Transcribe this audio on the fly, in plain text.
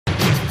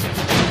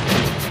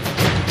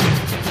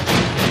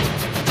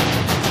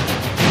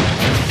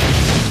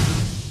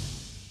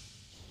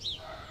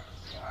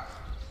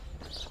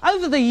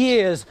Over the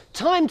years,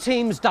 time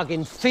teams dug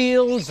in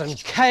fields and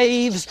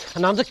caves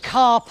and under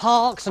car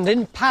parks and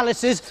in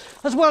palaces,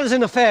 as well as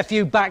in a fair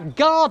few back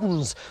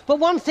gardens. But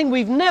one thing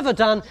we've never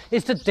done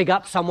is to dig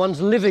up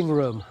someone's living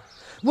room.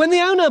 When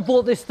the owner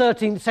bought this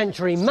 13th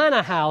century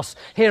manor house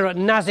here at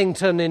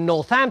Nassington in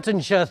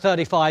Northamptonshire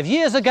 35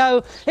 years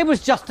ago, it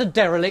was just a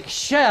derelict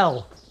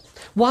shell.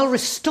 While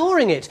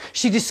restoring it,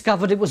 she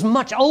discovered it was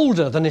much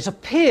older than it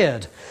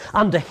appeared.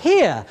 Under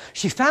here,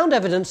 she found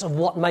evidence of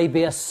what may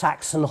be a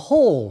Saxon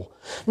hall.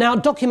 Now,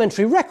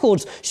 documentary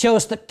records show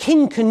us that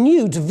King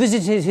Canute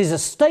visited his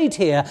estate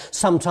here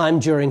sometime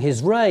during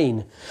his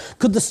reign.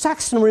 Could the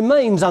Saxon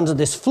remains under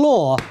this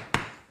floor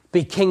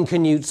be King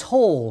Canute's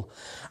hall?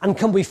 And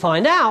can we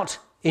find out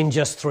in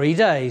just 3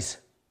 days?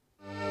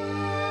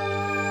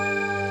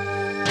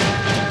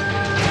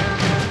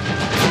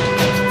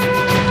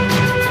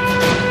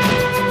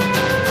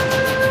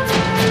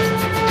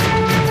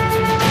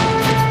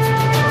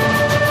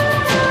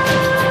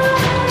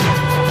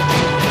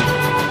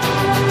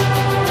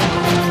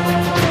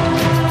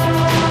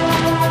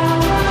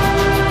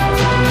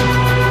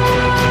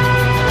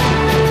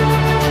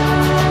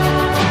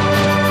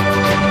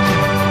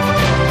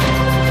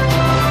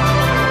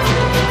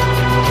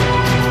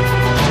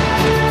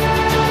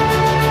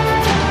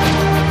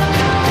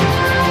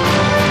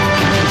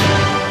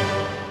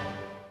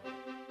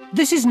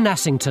 This is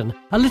Nassington,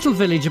 a little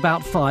village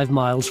about 5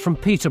 miles from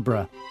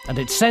Peterborough. At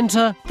its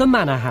centre, the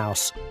manor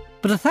house.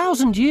 But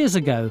 1,000 years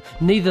ago,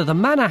 neither the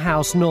manor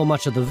house nor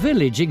much of the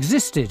village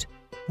existed.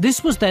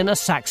 This was then a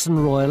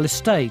Saxon royal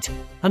estate,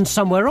 and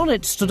somewhere on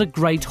it stood a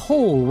great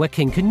hall where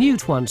King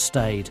Canute once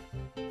stayed.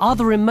 Are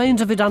the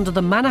remains of it under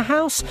the manor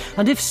house?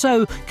 And if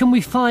so, can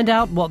we find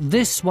out what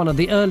this, one of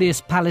the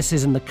earliest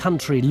palaces in the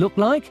country, looked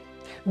like?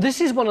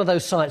 This is one of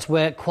those sites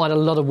where quite a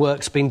lot of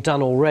work's been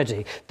done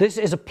already. This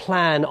is a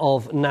plan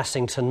of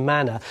Nassington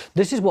Manor.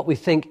 This is what we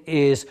think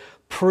is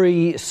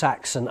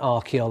pre-Saxon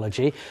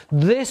archaeology.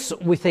 This,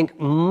 we think,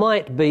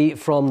 might be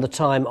from the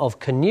time of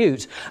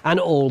Canute. And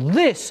all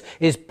this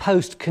is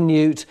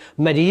post-Canute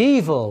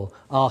medieval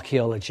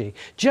archaeology.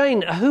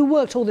 Jane, who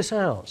worked all this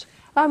out?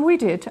 We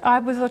did.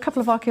 With a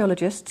couple of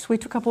archaeologists, we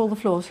took up all the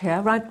floors here,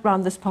 right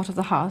round this part of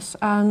the house,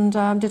 and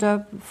did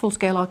a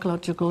full-scale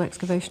archaeological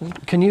excavation.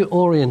 Can you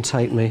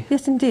orientate me?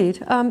 Yes,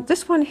 indeed.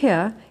 This one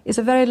here is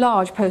a very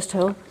large post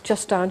hole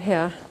just down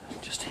here.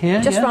 Just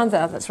here? Just round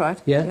there, that's right.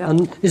 Yeah.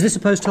 And is this a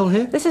post hole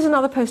here? This is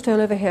another post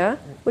hole over here,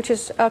 which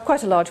is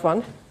quite a large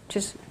one, which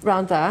is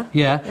round there.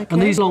 Yeah. Okay.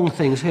 And these long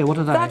things here, what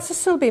are they? That's a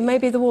silby,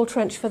 maybe the wall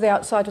trench for the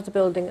outside of the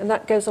building, and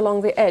that goes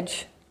along the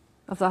edge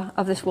of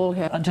this wall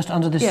here. Just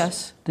under this,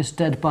 yes, this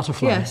dead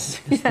butterfly? Yes,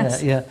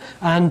 yes. There, yeah.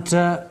 And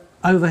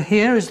over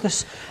here, is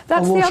this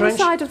That's a wall the trench? other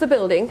side of the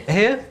building.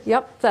 Here?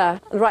 Yep, there,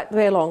 and right the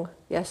way along,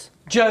 yes.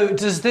 Jo,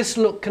 does this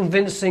look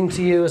convincing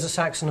to you as a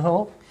Saxon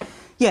hall?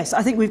 Yes,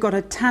 I think we've got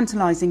a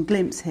tantalising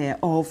glimpse here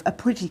of a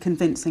pretty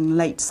convincing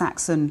late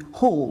Saxon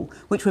hall,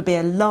 which would be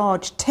a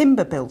large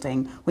timber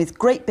building with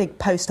great big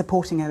posts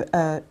supporting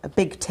a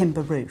big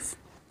timber roof.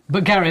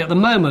 But Gary, at the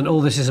moment, all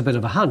this is a bit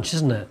of a hunch,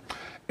 isn't it?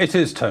 It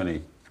is,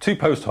 Tony. 2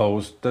 post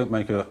holes don't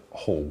make a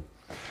hall.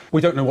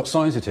 We don't know what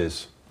size it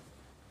is.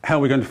 How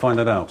are we going to find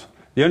that out?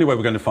 The only way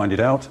we're going to find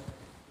it out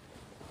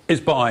is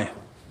by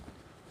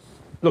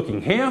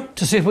looking here.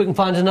 To see if we can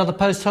find another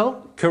post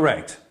hole?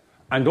 Correct.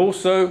 And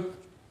also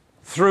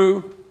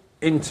through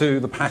into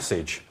the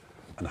passage.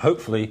 And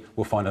hopefully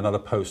we'll find another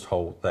post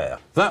hole there.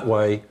 That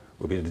way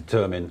we'll be able to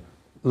determine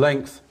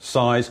length,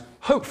 size,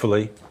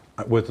 hopefully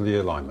with the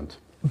alignment.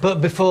 But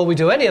before we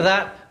do any of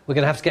that, we're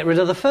going to have to get rid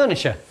of the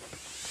furniture.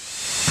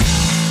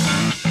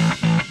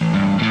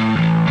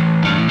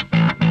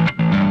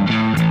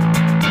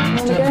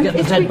 Get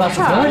the dead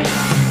butterfly.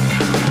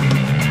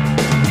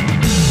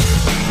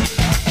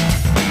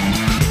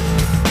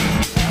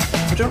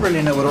 I don't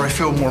really know whether I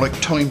feel more like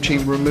time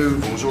team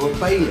removals or a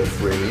bailiff,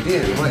 really, do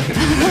you? I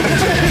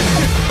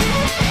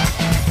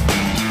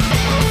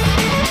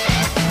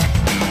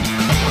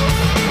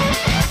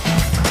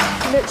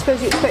don't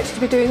suppose you expected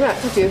to be doing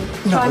that, did you?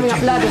 No, climbing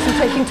up ladders and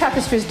taking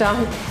tapestries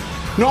down.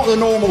 Not the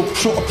normal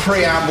sort of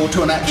preamble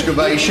to an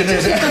excavation,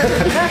 is it?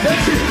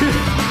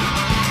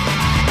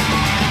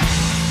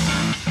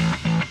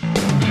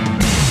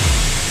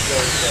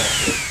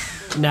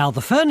 Now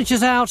the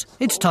furniture's out,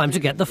 it's time to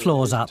get the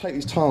floors up. Take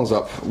these tiles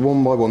up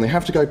one by one. They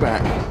have to go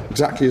back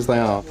exactly as they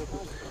are.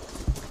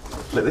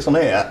 Look, this one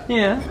here.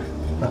 Yeah.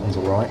 That one's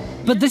all right.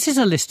 But this is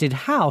a listed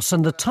house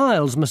and the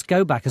tiles must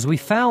go back as we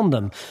found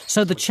them.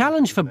 So the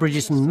challenge for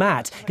Bridget and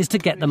Matt is to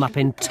get them up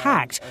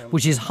intact,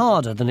 which is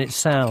harder than it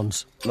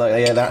sounds.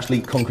 Like, yeah, they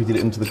actually concreted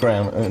it into the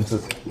ground.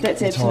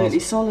 That's absolutely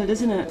solid,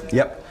 isn't it?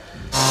 Yep.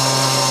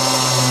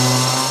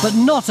 But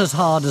not as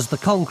hard as the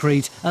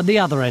concrete at the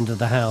other end of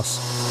the house.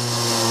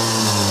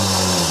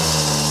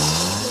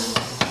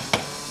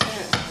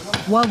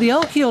 While the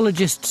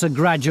archaeologists are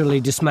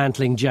gradually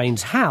dismantling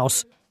Jane's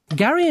house,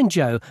 Gary and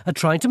Jo are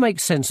trying to make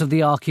sense of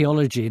the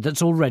archaeology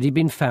that's already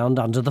been found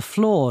under the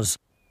floors.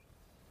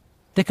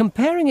 They're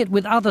comparing it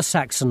with other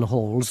Saxon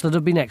halls that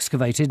have been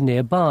excavated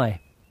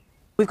nearby.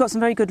 We've got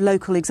some very good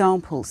local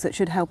examples that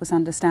should help us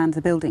understand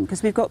the building,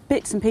 because we've got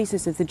bits and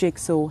pieces of the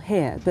jigsaw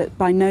here, but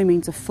by no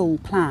means a full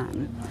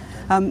plan.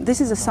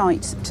 This is a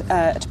site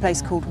at a place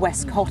called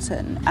West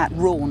Cotton at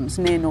Raunds,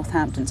 near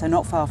Northampton, so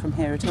not far from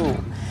here at all.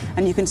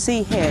 And you can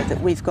see here that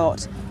we've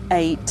got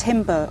a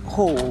timber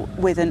hall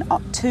with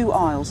two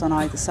aisles on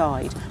either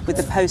side, with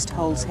the post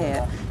holes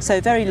here. So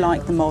very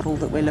like the model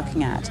that we're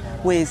looking at,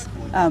 with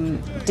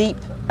deep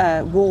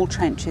wall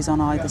trenches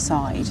on either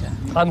side.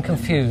 I'm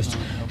confused.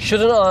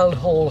 Should an aisled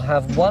hall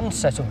have one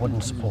set of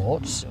wooden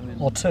supports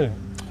or two?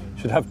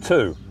 Should have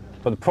two,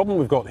 but the problem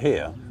we've got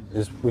here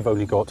is we've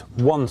only got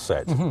one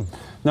set.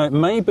 Now, it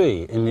may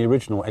be in the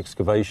original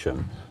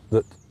excavation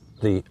that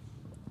the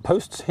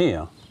posts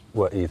here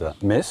were either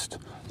missed,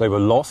 they were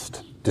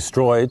lost,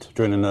 destroyed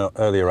during an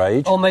earlier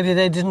age. Or maybe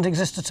they didn't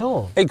exist at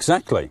all.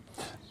 Exactly.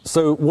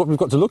 So what we've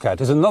got to look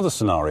at is another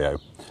scenario,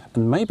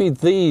 and maybe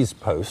these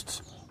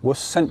posts were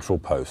central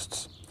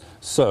posts.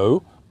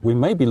 So we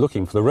may be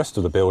looking for the rest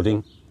of the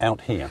building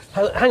out here.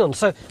 Hang on,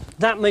 so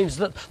that means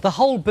that the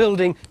whole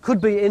building could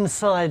be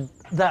inside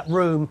that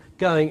room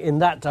going in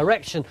that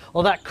direction,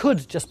 or that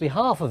could just be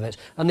half of it,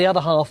 and the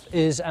other half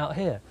is out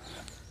here.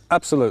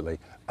 Absolutely.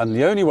 And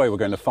the only way we're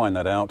going to find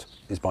that out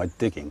is by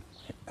digging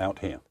out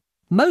here.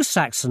 Most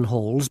Saxon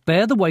halls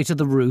bear the weight of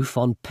the roof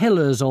on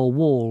pillars or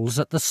walls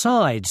at the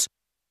sides,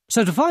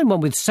 so to find one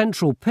with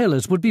central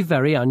pillars would be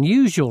very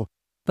unusual.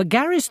 But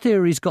Gary's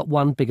theory's got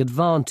one big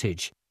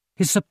advantage.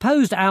 His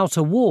supposed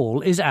outer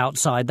wall is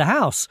outside the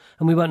house,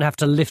 and we won't have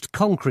to lift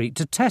concrete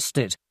to test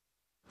it.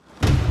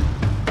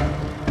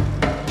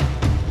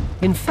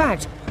 In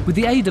fact, with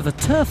the aid of a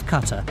turf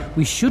cutter,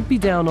 we should be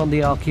down on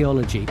the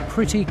archaeology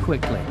pretty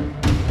quickly.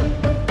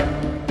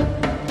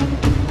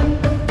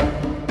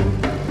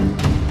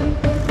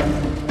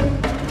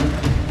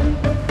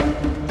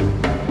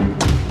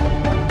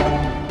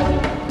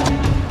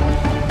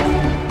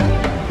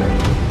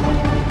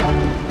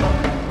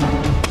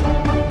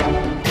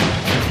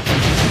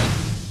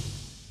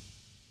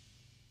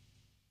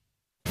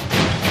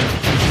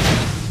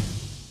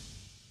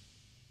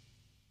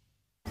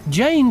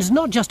 Jane's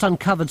not just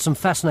uncovered some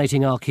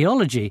fascinating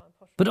archaeology,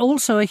 but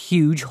also a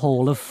huge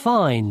haul of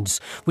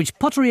finds, which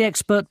pottery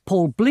expert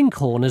Paul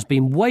Blinkhorn has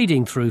been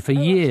wading through for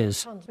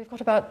years. We've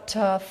got about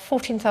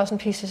 14,000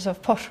 pieces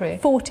of pottery.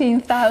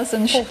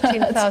 14,000 sherds.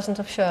 14,000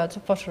 of sherds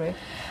of pottery.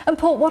 And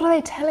Paul, what are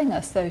they telling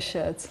us, those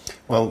sherds?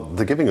 Well,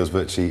 they're giving us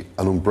virtually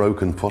an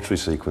unbroken pottery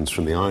sequence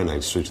from the Iron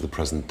Age through to the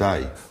present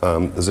day.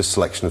 There's a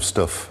selection of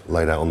stuff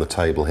laid out on the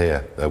table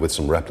here with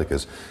some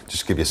replicas,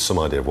 just to give you some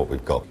idea of what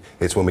we've got.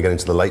 It's when we get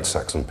into the late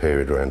Saxon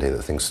period around here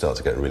that things start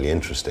to get really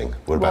interesting.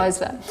 Why is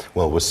that?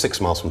 Well, we're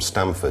 6 miles from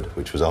Stamford,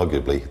 which was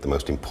arguably the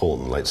most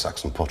important late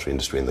Saxon pottery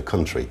industry in the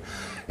country.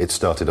 It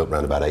started up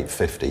around about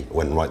 850,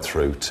 went right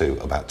through to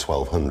about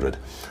 1200.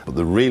 But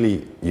the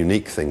really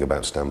unique thing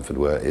about Stamford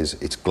is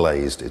it's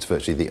glazed. It's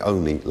virtually the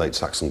only late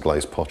Saxon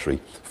glazed pottery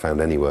found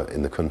anywhere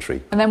in the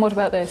country. And then what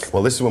about this?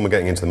 Well, this is when we're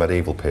getting into the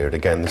medieval period.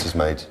 Again, this is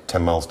made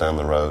 10 miles down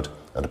the road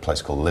at a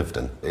place called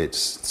Lyveden. It's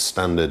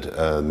standard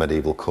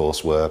medieval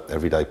courseware,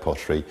 everyday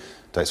pottery.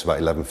 Dates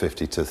about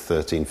 1150 to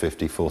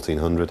 1350,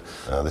 1400.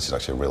 This is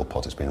actually a real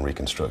pot. It's been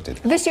reconstructed.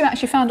 This you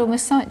actually found on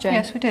this site, Jane?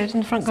 Yes, we did, in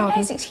the front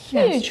garden. It's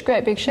huge,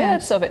 great big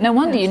sherds of it. No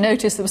wonder you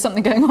noticed there was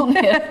something going on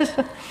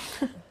here.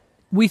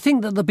 We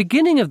think that the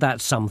beginning of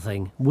that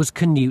something was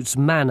Canute's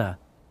manor.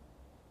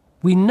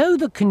 We know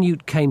that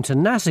Canute came to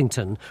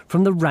Nassington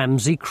from the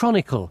Ramsey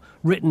Chronicle,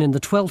 written in the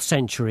 12th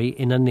century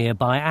in a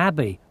nearby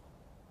abbey.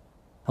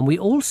 And we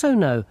also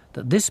know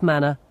that this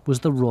manor was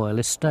the royal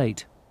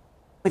estate.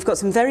 We've got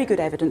some very good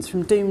evidence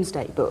from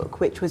Domesday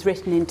Book, which was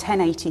written in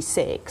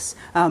 1086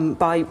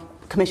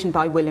 commissioned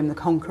by William the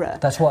Conqueror.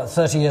 That's what,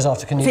 30 years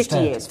after Canute's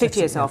death? 50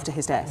 years after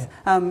his death.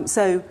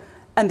 Yeah.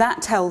 And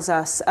that tells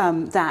us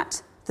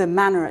that the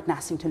manor at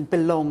Nassington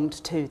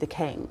belonged to the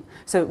king.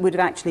 So it would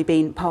have actually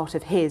been part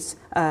of his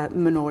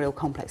manorial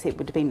complex. It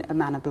would have been a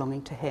manor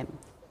belonging to him.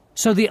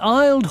 So the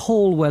aisled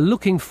hall we're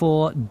looking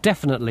for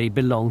definitely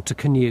belonged to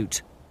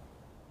Canute.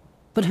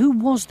 But who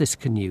was this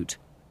Canute?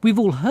 We've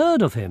all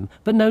heard of him,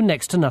 but know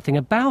next to nothing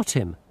about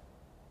him.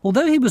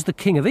 Although he was the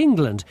King of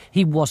England,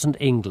 he wasn't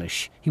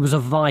English. He was a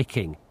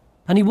Viking.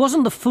 And he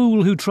wasn't the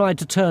fool who tried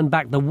to turn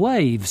back the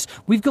waves.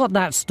 We've got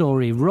that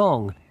story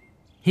wrong.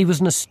 He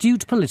was an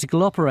astute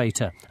political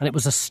operator, and it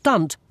was a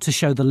stunt to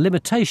show the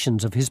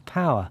limitations of his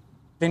power.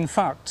 In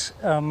fact,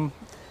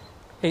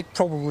 it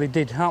probably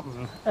did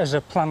happen as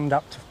a planned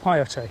act of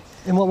piety.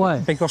 In what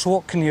way? Because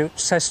what Canute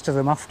says to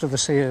them after the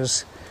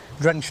seers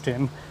drenched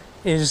him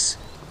is,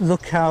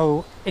 look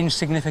how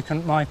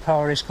insignificant my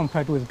power is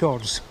compared with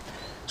God's.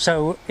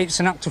 So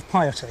it's an act of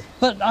piety.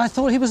 But I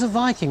thought he was a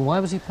Viking. Why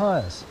was he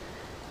pious?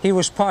 He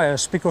was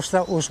pious because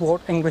that was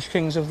what English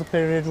kings of the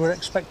period were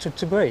expected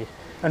to be.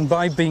 And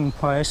by being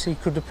pious, he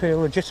could appear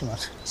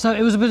legitimate. So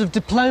it was a bit of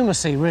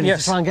diplomacy, really,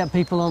 yes, to try and get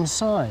people on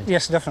side?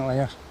 Yes, definitely,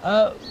 yes.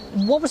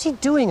 What was he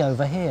doing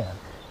over here?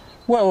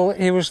 Well,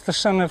 he was the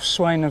son of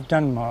Sweyn of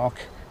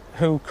Denmark,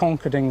 who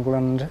conquered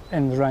England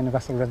in the reign of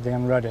Ethelred the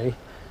Unready,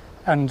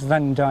 and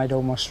then died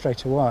almost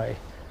straight away.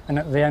 and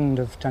at the end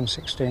of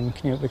 1016,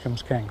 Canute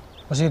becomes king.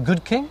 Was he a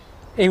good king?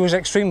 He was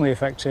extremely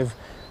effective.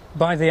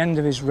 By the end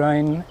of his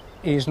reign,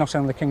 he is not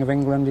only king of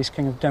England, he's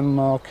king of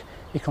Denmark,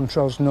 he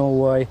controls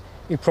Norway,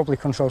 he probably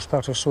controls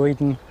part of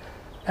Sweden,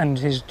 and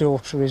his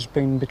daughter is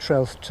being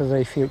betrothed to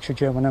the future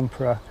German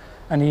emperor,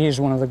 and he is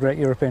one of the great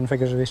European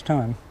figures of his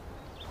time.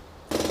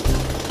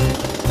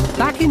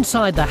 Back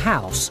inside the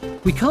house,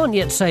 we can't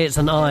yet say it's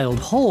an aisled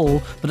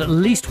hall, but at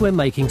least we're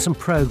making some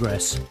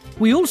progress.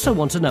 We also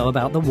want to know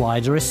about the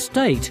wider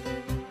estate.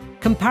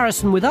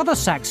 Comparison with other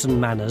Saxon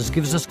manors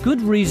gives us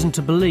good reason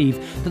to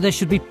believe that there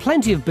should be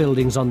plenty of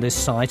buildings on this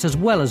site as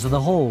well as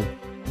the hall.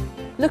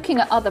 Looking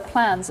at other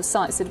plans of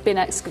sites that have been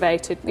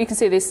excavated, you can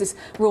see this is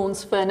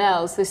Raunds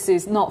Furnells. This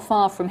is not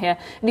far from here.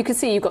 And you can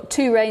see you've got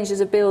two ranges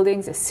of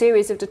buildings, a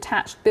series of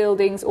detached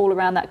buildings all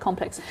around that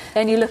complex.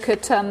 Then you look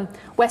at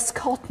West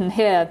Cotton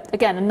here,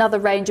 again, another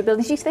range of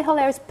buildings. You see the whole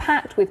area is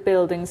packed with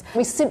buildings.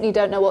 We simply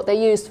don't know what they're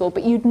used for,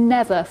 but you'd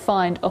never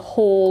find a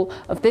hall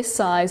of this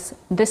size,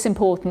 this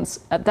importance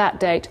at that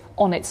date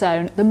on its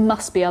own. There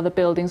must be other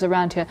buildings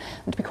around here.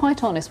 And to be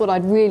quite honest, what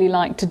I'd really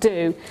like to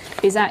do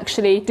is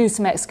actually do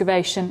some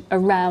excavation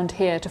around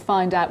here to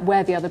find out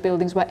where the other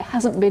buildings were. It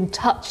hasn't been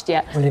touched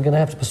yet. Well, you're going to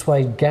have to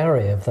persuade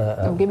Gary of that.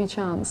 Oh, give me a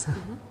chance.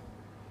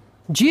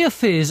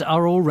 Geophirs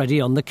are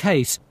already on the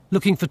case,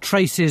 looking for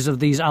traces of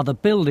these other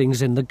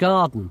buildings in the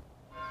garden.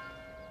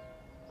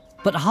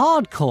 But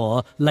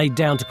hardcore, laid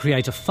down to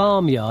create a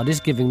farmyard, is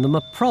giving them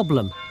a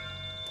problem.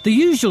 The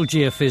usual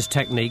geophys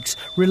techniques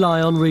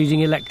rely on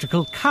reading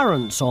electrical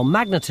currents or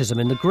magnetism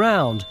in the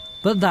ground,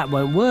 but that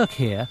won't work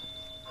here.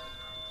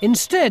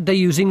 Instead, they're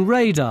using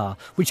radar,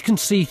 which can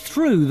see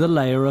through the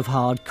layer of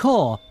hard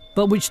core,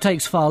 but which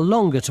takes far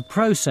longer to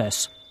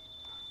process.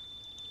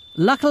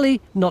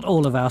 Luckily, not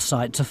all of our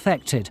site's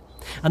affected,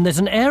 and there's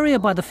an area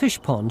by the fish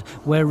pond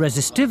where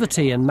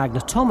resistivity and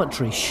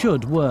magnetometry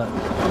should work.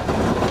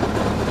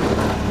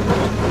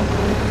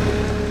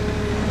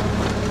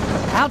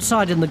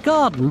 Outside in the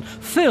garden,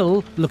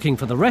 Phil, looking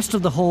for the rest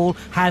of the hall,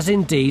 has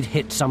indeed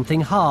hit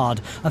something hard,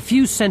 a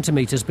few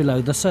centimetres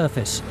below the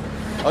surface.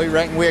 I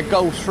reckon we'll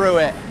go through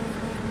it.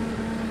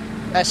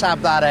 Let's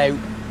have that out.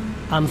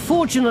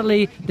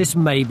 Unfortunately, this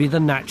may be the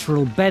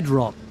natural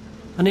bedrock,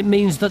 and it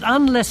means that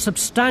unless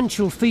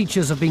substantial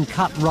features have been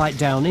cut right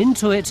down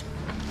into it,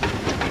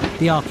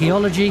 the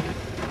archaeology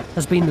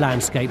has been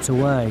landscaped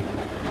away.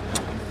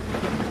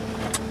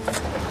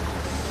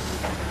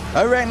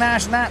 I reckon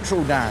that's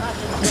natural, Dan.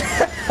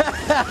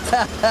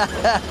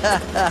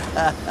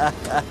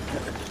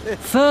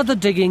 Further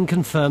digging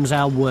confirms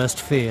our worst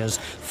fears.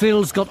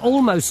 Phil's got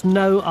almost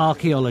no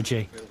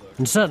archaeology,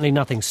 and certainly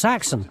nothing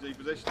Saxon.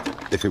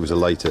 If it was a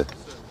later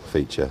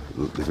feature,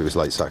 if it was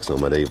late Saxon or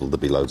medieval, there'd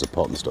be loads of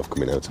pot and stuff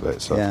coming out of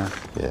it. So, yeah.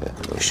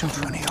 It's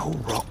not any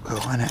old rock, though,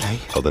 isn't it, eh?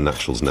 Oh, the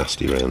natural's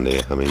nasty around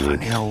here. I mean,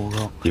 any old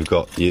rock. You've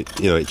got, you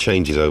know, it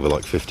changes over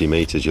like 50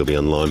 metres. You'll be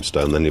on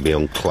limestone, then you'll be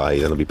on clay,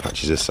 then there'll be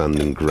patches of sand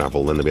and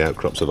gravel, then there'll be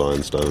outcrops of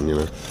ironstone, you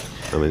know.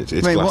 I mean, it's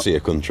glacier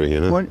country, you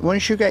know.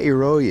 Once you get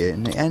your eye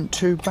in, it ain't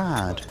too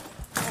bad.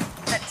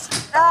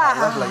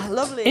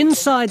 Lovely.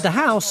 Inside the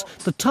house,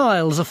 the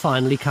tiles are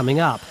finally coming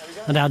up,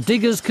 and our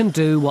diggers can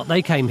do what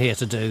they came here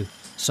to do.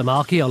 Some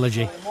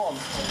archaeology.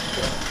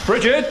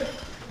 Bridget!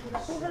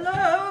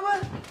 Hello.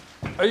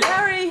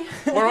 Harry!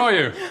 Where are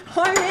you?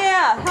 I'm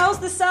here. How's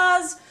the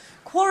SARS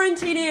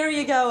quarantine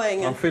area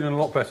going? I'm feeling a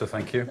lot better,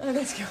 thank you. Oh,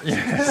 that's good.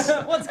 Yes.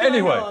 What's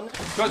going on?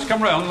 Let's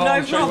come round and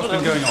I'll show you what's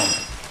been going on.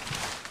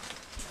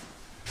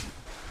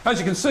 As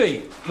you can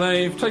see,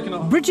 they've taken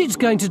up... Bridget's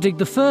going to dig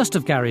the first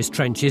of Gary's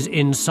trenches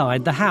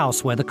inside the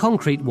house where the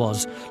concrete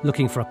was,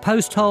 looking for a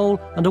post hole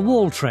and a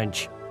wall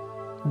trench.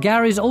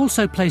 Gary's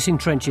also placing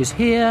trenches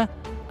here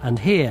and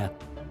here,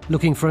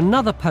 looking for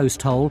another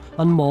post hole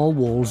and more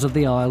walls of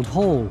the aisled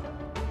hall.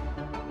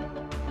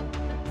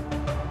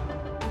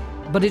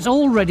 But it's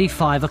already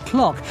 5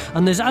 o'clock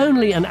and there's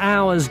only an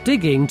hour's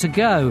digging to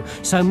go,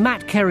 so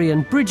Matt, Kerry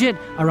and Bridget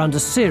are under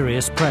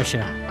serious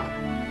pressure.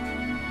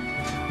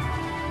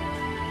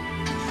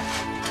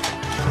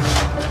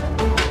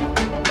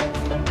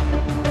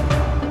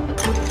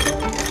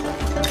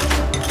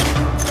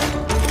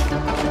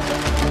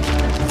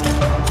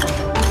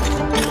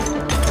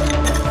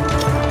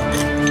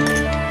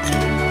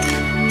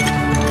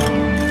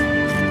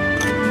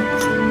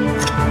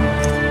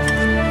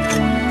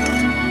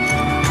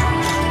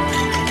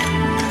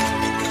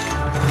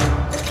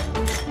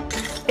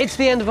 It's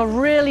the end of a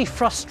really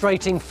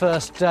frustrating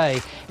first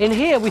day. In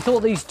here, we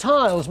thought these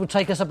tiles would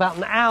take us about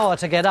an hour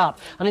to get up,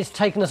 and it's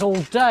taken us all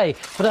day.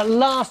 But at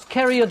last,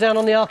 Kerry, you're down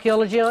on the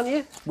archaeology, aren't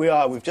you? We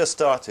are. We've just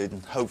started,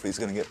 and hopefully it's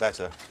going to get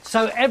better.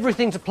 So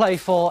everything to play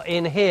for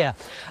in here.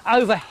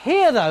 Over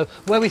here, though,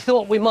 where we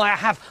thought we might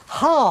have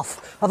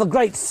half of a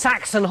great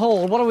Saxon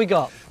hall, what have we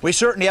got? We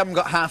certainly haven't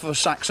got half of a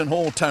Saxon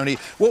hall, Tony.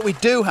 What we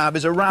do have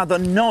is a rather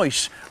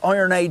nice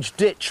Iron Age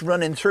ditch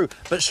running through,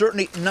 but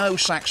certainly no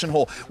Saxon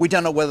hall. We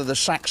don't know whether the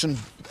Saxon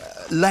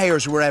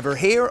layers were ever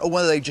here or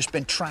whether they've just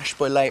been trashed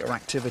by later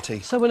activity.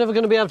 So we're never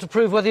going to be able to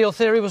prove whether your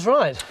theory was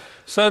right?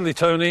 Sadly,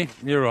 Tony,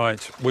 you're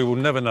right. We will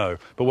never know.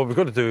 But what we've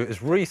got to do is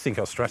rethink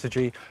our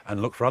strategy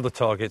and look for other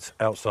targets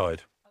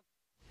outside.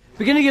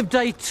 Beginning of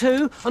day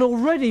 2, and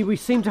already we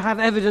seem to have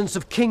evidence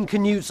of King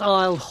Canute's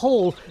Isle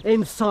Hall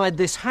inside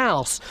this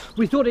house.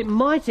 We thought it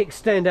might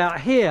extend out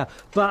here,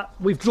 but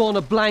we've drawn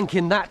a blank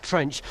in that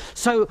trench.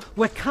 So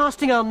we're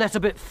casting our net a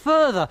bit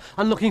further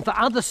and looking for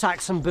other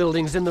Saxon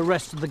buildings in the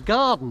rest of the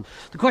garden.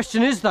 The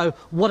question is, though,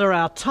 what are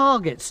our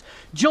targets?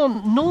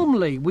 John,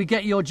 normally we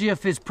get your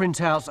geophys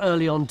printouts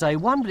early on day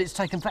 1, but it's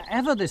taken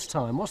forever this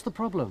time. What's the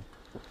problem?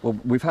 Well,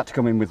 we've had to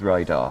come in with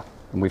radar,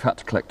 and we've had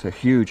to collect a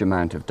huge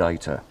amount of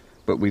data.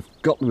 But we've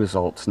got the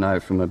results now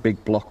from a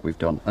big block we've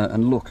done.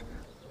 And look,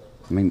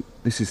 I mean,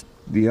 this is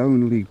the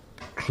only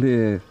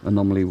clear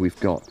anomaly we've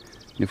got.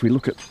 And if we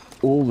look at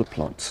all the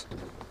plots,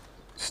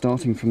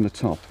 starting from the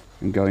top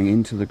and going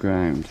into the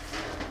ground,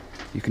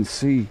 you can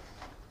see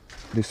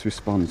this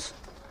response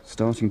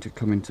starting to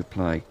come into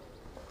play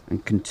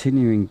and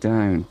continuing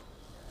down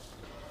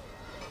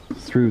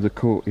through the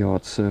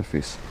courtyard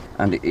surface.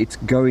 And it's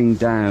going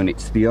down.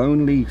 It's the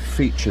only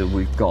feature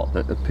we've got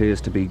that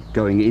appears to be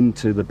going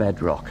into the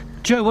bedrock.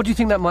 Joe, what do you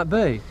think that might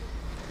be?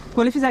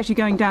 Well, if it's actually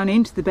going down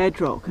into the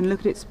bedrock and look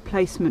at its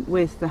placement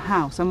with the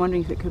house, I'm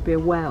wondering if it could be a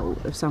well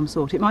of some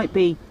sort. It might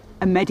be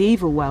a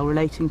medieval well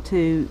relating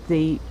to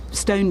the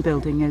stone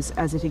building as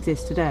it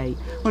exists today,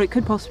 or it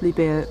could possibly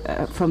be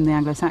from the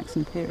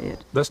Anglo-Saxon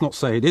period. Let's not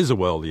say it is a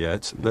well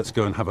yet. Let's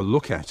go and have a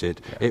look at it.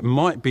 Yeah. It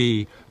might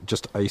be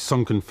just a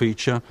sunken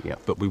feature,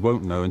 but we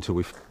won't know until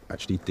we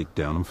actually dig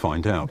down and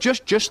find out.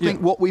 Just think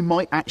what we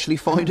might actually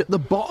find at the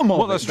bottom of it.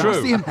 Well, that's true.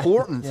 That's the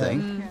important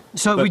thing.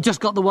 So we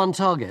just got the one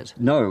target?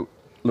 No.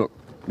 Look,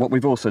 what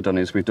we've also done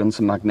is we've done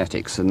some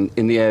magnetics and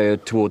in the area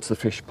towards the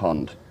fish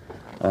pond.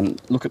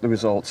 And look at the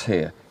results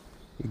here.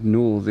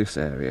 Ignore this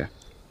area.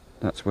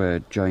 That's where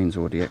Jane's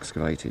already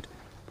excavated.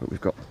 But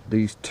we've got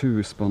these 2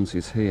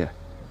 responses here.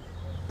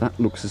 That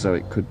looks as though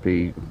it could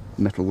be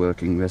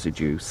metalworking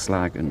residue,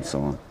 slag and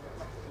so on.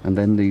 And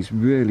then these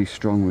really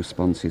strong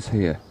responses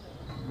here.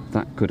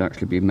 That could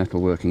actually be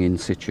metalworking in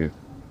situ.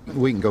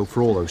 We can go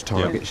for all those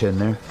targets in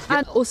there.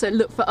 And also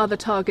look for other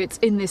targets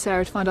in this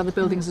area to find other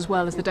buildings as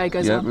well as the day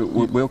goes on.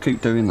 Yeah, we'll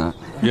keep doing that.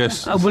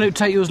 Yes. Will it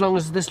take you as long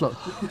as this look?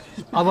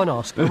 I won't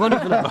ask. I won't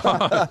even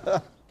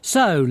ask.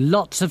 So,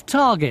 lots of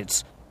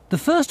targets. The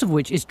first of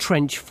which is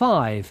Trench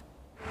 5,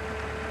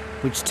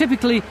 which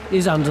typically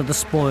is under the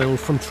spoil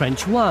from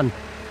Trench 1,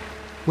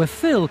 where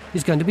Phil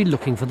is going to be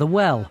looking for the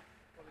well.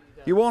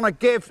 You want to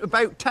give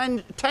about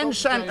 10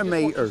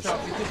 centimetres.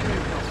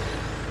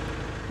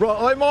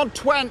 Right, I'm on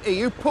 20.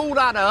 You pull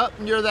that up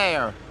and you're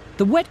there.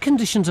 The wet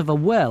conditions of a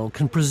well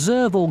can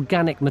preserve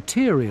organic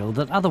material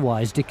that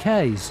otherwise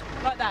decays.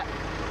 Like that.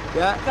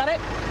 Yeah. Got it?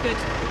 Good.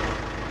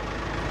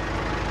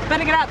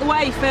 Better get out the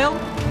way, Phil.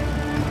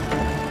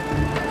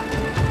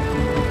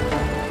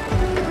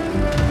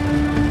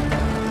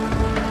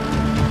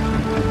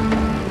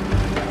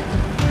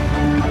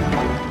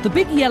 The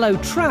big yellow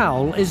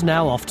trowel is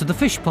now off to the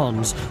fish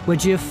ponds, where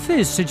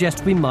geophys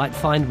suggests we might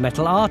find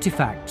metal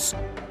artefacts.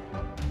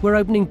 We're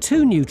opening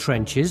 2 new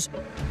trenches.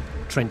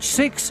 Trench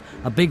 6,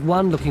 a big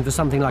one looking for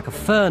something like a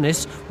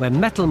furnace where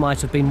metal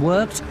might have been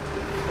worked.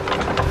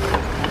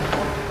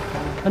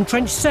 And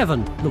Trench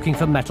 7, looking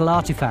for metal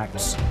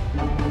artefacts.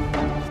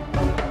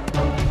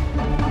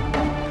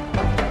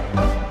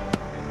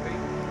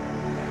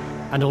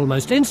 And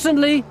almost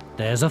instantly,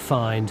 there's a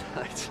find.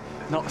 It's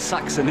not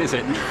Saxon, is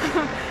it?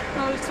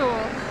 Not at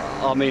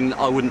all. I mean,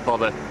 I wouldn't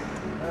bother.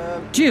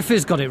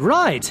 Geophys got it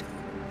right.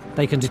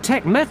 They can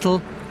detect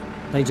metal,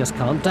 they just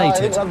can't date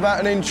it. It's about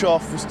an inch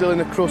off, we're still in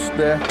the crust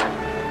there.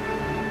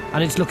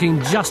 And it's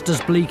looking just as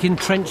bleak in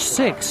Trench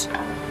 6.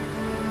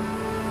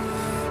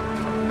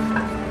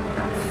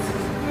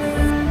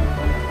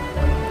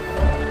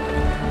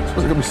 It's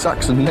going to be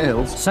Saxon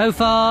nails. So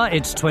far,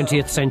 it's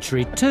 20th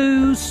century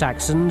 2,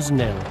 Saxons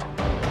 0.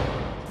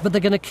 But they're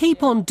going to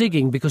keep on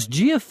digging because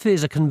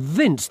geophys are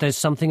convinced there's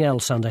something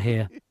else under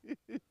here.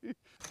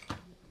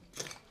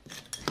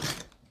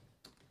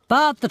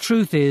 But the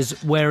truth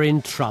is, we're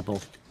in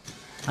trouble.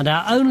 And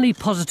our only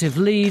positive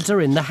leads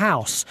are in the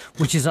house,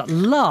 which is at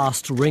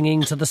last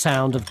ringing to the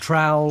sound of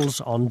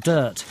trowels on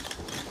dirt.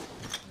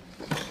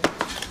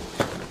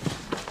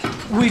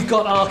 We've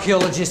got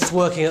archaeologists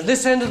working at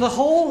this end of the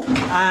hall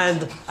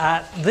and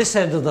at this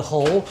end of the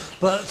hall,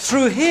 but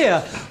through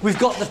here we've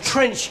got the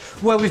trench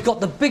where we've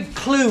got the big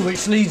clue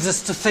which leads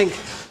us to think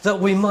that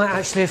we might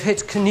actually have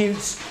hit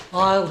Canute's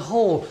Isle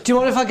Hall. Do you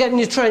mind if I get in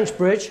your trench,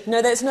 Bridge?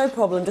 No, that's no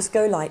problem. Just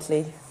go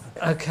lightly.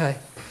 OK.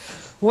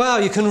 Wow,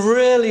 you can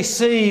really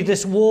see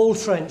this wall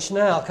trench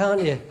now,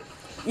 can't you?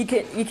 You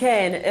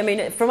can. I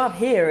mean, from up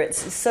here,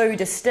 it's so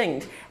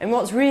distinct. And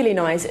what's really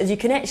nice is you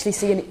can actually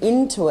see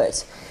into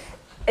it.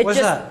 Where's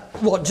that?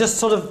 What, just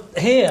sort of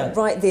here?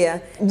 Right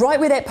there. Right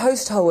where that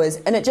post hole is.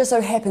 And it just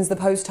so happens the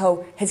post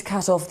hole has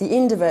cut off the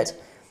end of it.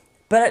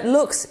 But it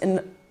looks,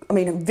 I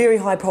mean, a very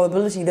high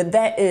probability that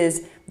that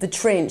is the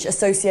trench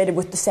associated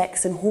with the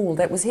Saxon hall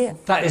that was here.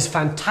 That is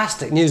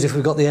fantastic news if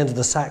we've got the end of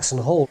the Saxon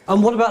hall.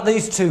 And what about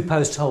these two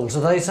post holes?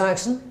 Are they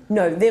Saxon?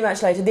 No, they're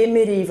much later. They're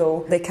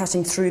medieval. They're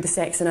cutting through the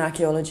Saxon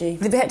archaeology.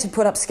 They've had to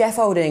put up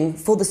scaffolding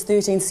for this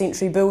 13th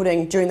century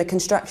building during the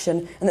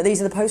construction, and that these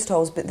are the post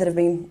holes that have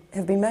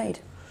been made.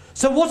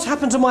 So what's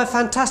happened to my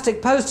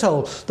fantastic post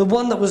hole, the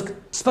one that was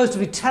supposed to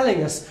be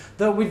telling us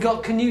that we'd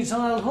got Canute's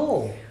Isle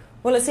Hall?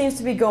 Well, it seems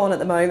to be gone at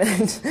the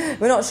moment.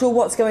 We're not sure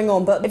what's going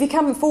on, but if you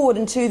come forward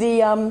into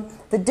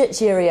the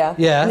ditch area,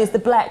 yeah, and there's the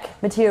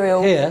black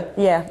material here,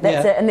 yeah,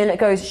 that's it, and then it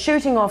goes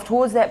shooting off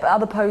towards that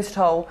other post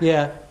hole.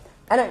 Yeah.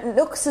 And it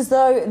looks as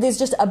though there's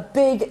just a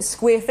big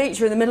square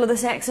feature in the middle of the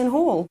Saxon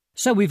hall.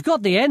 So we've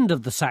got the end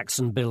of the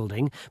Saxon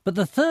building, but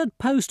the third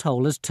post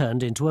hole has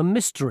turned into a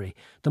mystery.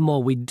 The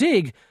more we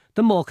dig,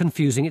 the more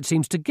confusing it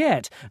seems to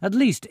get, at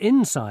least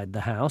inside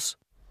the house.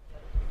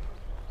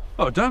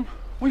 Oh, Dan,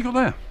 what you got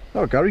there?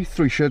 Oh, Gary,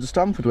 3 shades of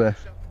Stamford wear.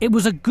 It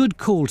was a good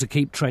call to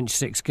keep Trench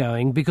 6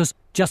 going, because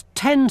just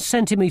 10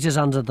 centimetres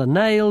under the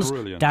nails,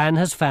 brilliant, Dan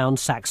has found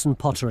Saxon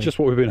pottery. Just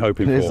what we've been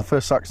hoping for. It's the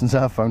first Saxons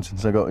I've found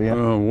since I got here.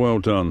 Oh, well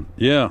done.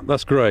 Yeah,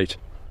 that's great.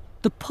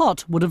 The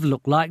pot would have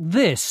looked like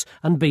this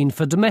and been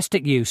for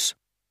domestic use.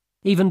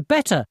 Even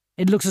better,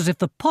 it looks as if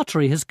the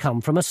pottery has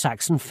come from a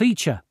Saxon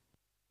feature.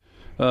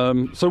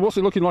 So what's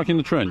it looking like in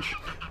the trench?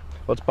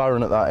 Well, it's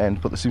barren at that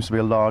end, but there seems to be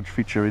a large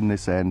feature in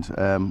this end.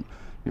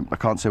 I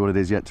can't say what it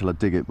is yet till I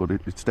dig it, but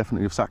it's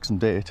definitely of Saxon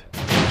date.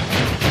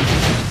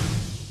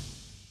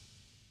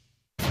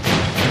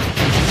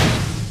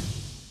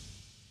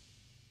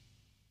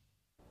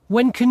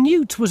 When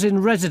Canute was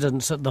in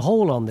residence at the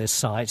hall on this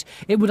site,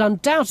 it would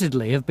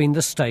undoubtedly have been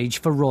the stage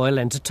for royal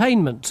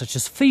entertainment, such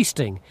as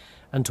feasting,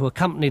 and to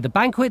accompany the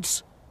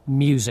banquets,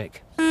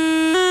 music.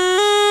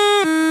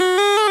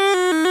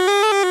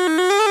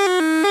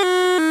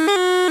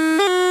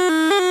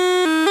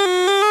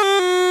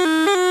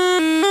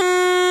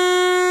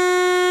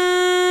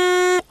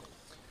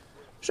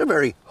 It's a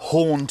very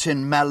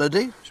haunting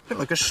melody. It's a bit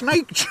like a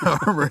snake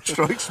charmer, it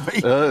strikes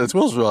me. It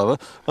was rather.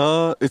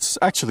 It's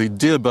actually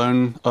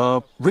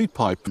deerbone reed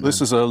pipe.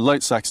 This is a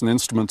late Saxon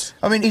instrument.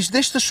 I mean, is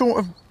this the sort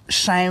of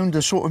sound,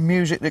 the sort of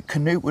music that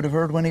Canute would have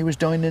heard when he was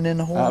dining in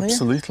the hall?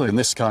 Absolutely. In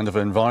this kind of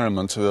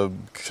environment,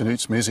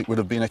 Canute's music would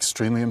have been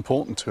extremely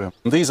important to him.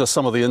 And these are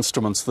some of the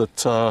instruments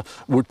that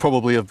would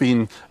probably have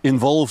been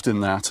involved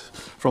in that,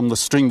 from the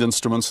stringed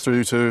instruments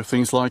through to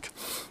things like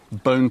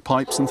bone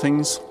pipes and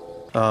things.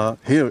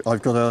 Here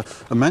I've got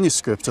a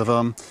manuscript of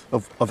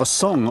a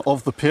song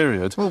of the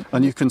period,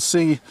 and you can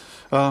see...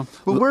 well,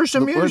 where's the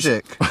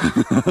music?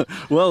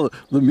 Well,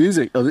 the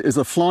music is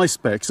the fly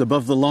specks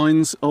above the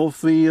lines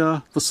of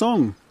the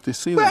song. Do you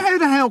see that? But how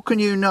the hell can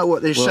you know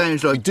what this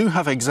sounds like? We do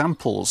have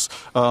examples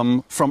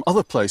from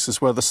other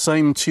places where the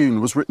same tune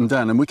was written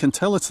down, and we can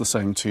tell it's the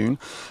same tune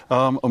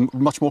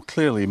much more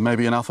clearly,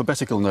 maybe in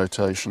alphabetical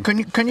notation.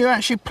 Can you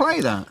actually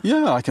play that?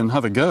 Yeah, I can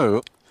have a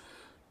go.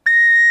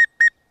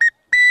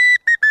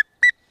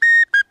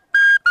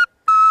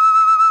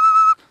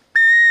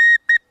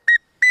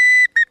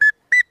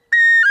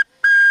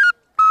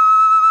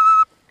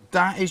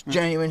 That is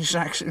genuine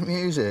Saxon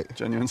music.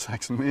 Genuine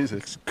Saxon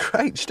music. It's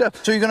great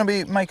stuff. So you're going to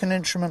be making an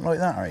instrument like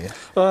that, are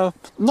you?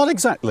 Not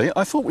exactly.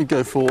 I thought we'd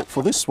go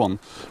for this one.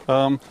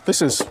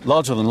 This is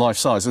larger than life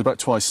size. It's about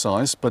twice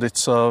size, but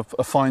it's a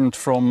find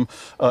from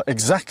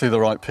exactly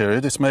the right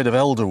period. It's made of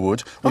elder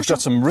wood. We've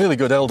got some really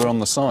good elder on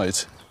the side.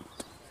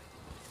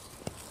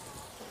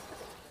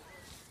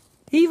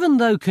 Even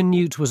though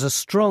Canute was a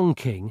strong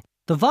king,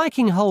 the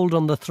Viking hold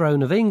on the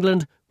throne of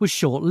England was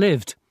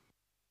short-lived.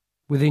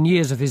 Within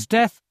years of his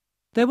death,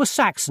 there were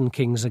Saxon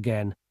kings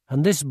again,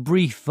 and this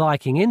brief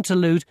Viking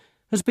interlude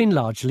has been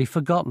largely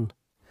forgotten.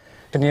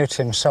 Canute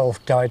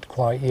himself died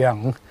quite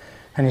young,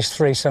 and his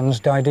 3 sons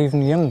died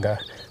even younger.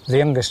 The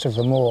youngest of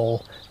them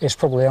all is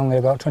probably only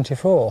about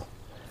 24.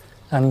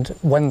 And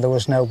when there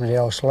was nobody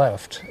else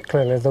left,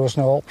 clearly there was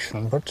no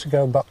option but to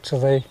go back to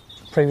the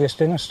previous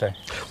dynasty.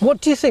 What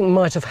do you think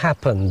might have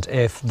happened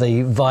if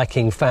the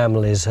Viking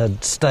families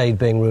had stayed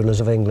being rulers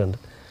of England?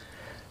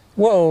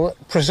 Well,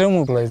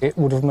 presumably it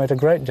would have made a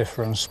great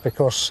difference,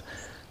 because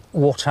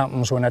what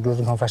happens when Edward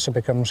the Confessor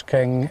becomes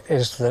king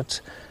is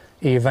that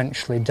he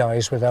eventually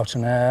dies without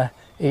an heir.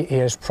 He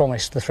has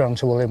promised the throne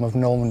to William of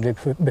Normandy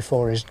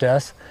before his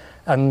death,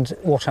 and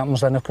what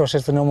happens then, of course,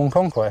 is the Norman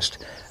conquest,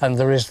 and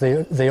there is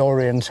the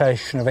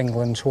orientation of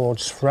England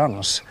towards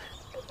France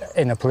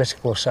in a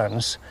political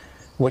sense,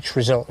 which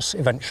results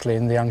eventually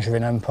in the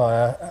Angevin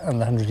Empire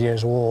and the 100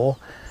 Years' War,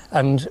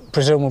 and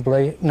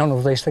presumably none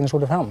of these things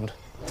would have happened.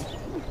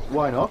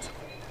 Why not?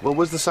 Well,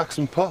 where's the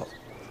Saxon pot?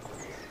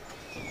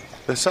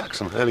 They're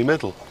Saxon, early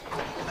middle.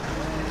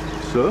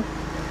 So?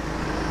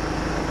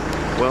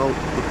 Well,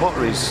 the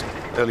pottery's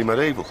early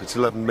medieval. It's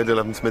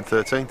mid-11th,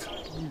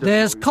 mid-13th.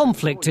 There's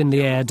conflict in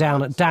the air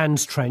down at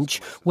Dan's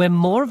Trench, where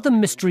more of the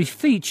mystery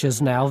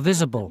features now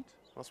visible.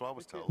 That's what I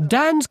was told.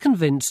 Dan's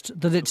convinced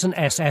that it's an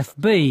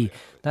SFB.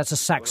 That's a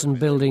Saxon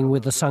building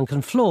with a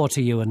sunken floor to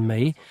you and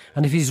me.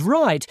 And if he's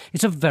right,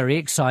 it's a very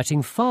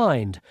exciting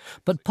find.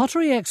 But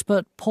pottery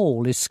expert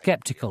Paul is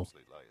sceptical.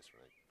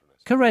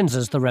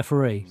 Carenza's the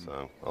referee.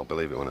 So I'll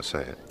believe it when I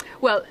say it.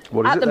 Well,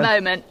 at the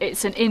moment,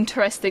 it's an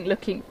interesting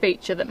looking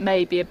feature that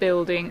may be a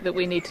building that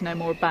we need to know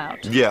more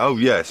about.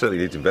 Yeah, certainly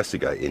need to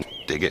investigate it,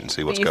 dig it and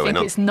see what's going on. You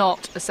think it's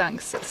not a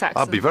Saxon?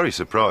 I'd be very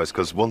surprised,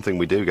 because one thing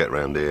we do get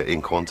around here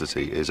in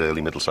quantity is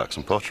early Middle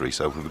Saxon pottery.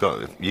 So we've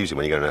got, usually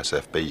when you get an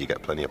SFB, you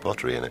get plenty of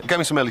pottery in it. Get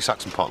me some early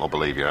Saxon pot and I'll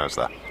believe you. How's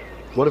that?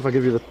 What if I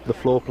give you the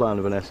floor plan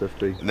of an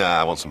SFB?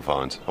 Nah, I want some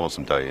finds. I want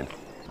some dating.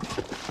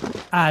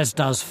 As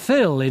does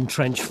Phil in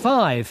Trench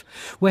 5,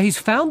 where he's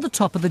found the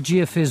top of the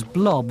geophys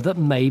blob that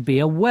may be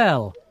a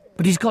well,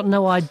 but he's got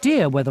no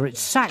idea whether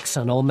it's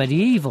Saxon or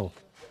medieval.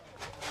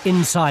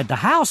 Inside the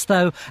house,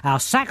 though, our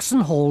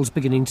Saxon hall's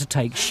beginning to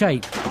take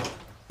shape.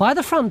 By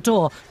the front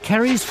door,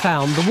 Kerry's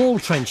found the wall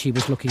trench he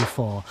was looking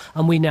for,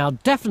 and we now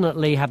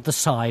definitely have the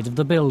side of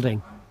the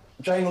building.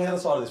 Jane, on the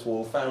other side of this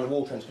wall, found a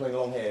wall trench coming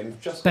along here.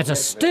 And just Better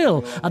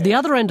still, at the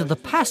other end of the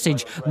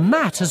passage,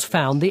 Matt has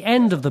found the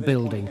end of the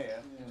building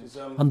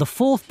and the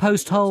fourth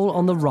post hole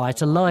on the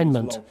right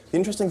alignment. The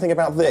interesting thing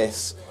about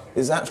this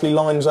is it actually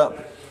lines up,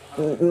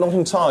 not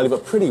entirely,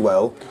 but pretty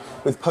well,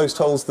 with post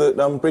holes that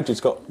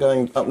Bridget's got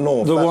going up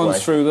north. The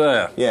ones through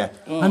there? Yeah.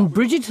 And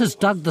Bridget has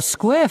dug the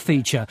square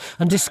feature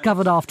and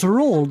discovered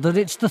after all that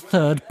it's the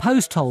third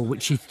post hole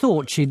which she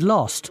thought she'd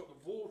lost.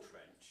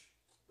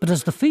 But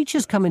as the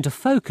features come into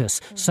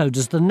focus, so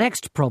does the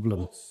next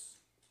problem,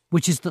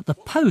 which is that the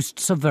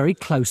posts are very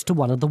close to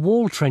one of the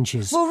wall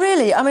trenches. Well,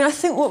 really, I mean, I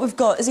think what we've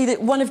got is either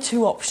one of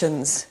two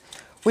options.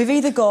 We've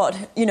either got,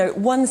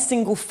 one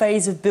single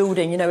phase of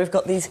building, we've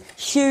got these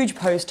huge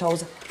post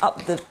holes up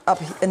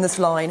in this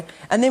line,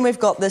 and then we've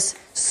got this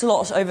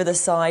slot over the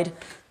side.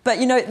 But,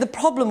 the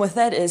problem with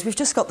that is we've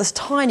just got this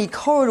tiny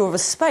corridor of a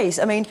space.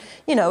 I mean,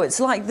 it's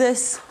like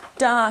this.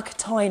 Dark,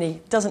 tiny,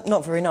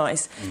 not very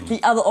nice.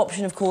 The other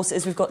option, of course,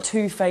 is we've got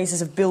two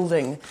phases of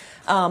building,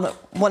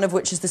 one of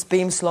which is this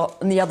beam slot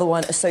and the other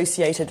one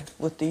associated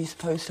with these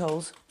post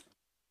holes.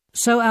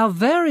 So our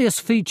various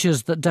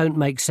features that don't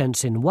make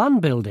sense in one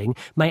building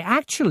may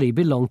actually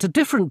belong to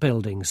different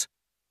buildings.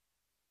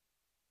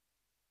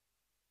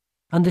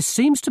 And this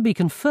seems to be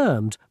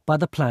confirmed by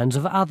the plans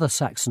of other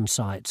Saxon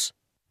sites.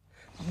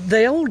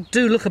 They all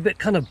do look a bit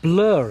kind of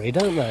blurry,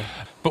 don't they?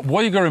 But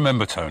what you've got to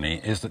remember,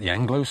 Tony, is that the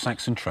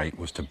Anglo-Saxon trait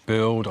was to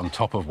build on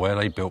top of where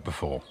they built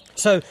before.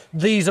 So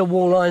these are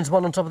wall lines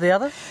one on top of the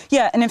other?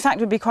 Yeah, and in fact it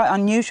would be quite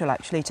unusual,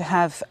 actually, to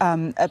have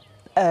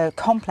a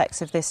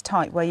complex of this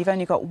type where you've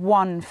only got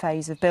one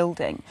phase of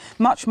building.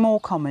 Much more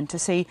common to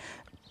see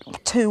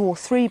 2 or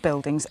 3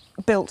 buildings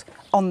built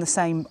on the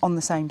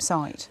same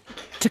site.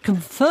 To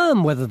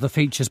confirm whether the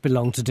features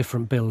belong to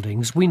different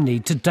buildings, we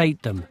need to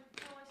date them.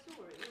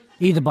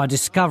 Either by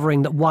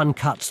discovering that one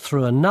cuts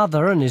through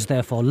another and is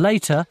therefore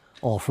later,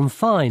 or from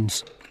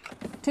finds.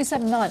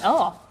 279,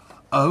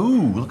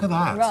 Oh, look at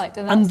that. Right,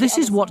 and this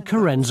is what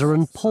Carenza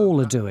and Paul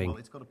are doing.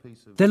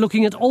 They're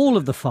looking at all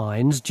of the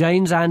finds,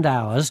 Jane's and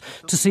ours,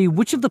 to see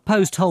which of the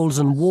post holes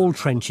and wall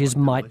trenches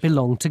might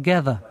belong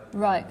together.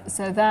 Right,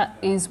 so that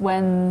is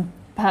when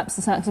perhaps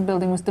the Saxon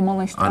building was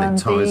demolished. And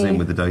it ties in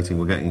with the dating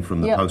we're getting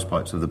from the post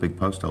pipes of the big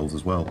post holes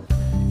as well.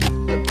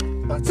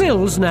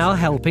 Phil's now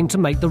helping to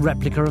make the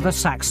replica of a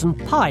Saxon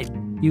pipe,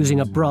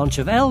 using a branch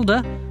of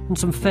elder and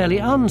some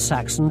fairly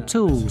un-Saxon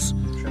tools.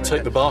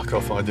 Take the bark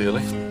off,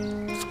 ideally,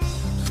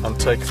 and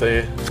take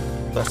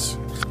that's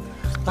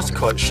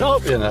quite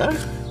sharp,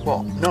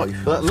 What,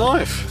 knife? That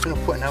knife. You're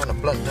not putting out a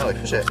blunt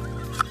knife, is it?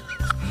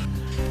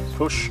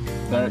 Push,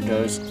 there it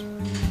goes.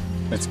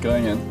 It's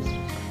going in.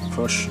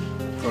 Push,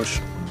 push,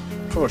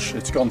 push.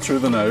 It's gone through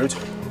the node.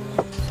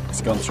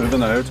 It's gone through the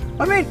node.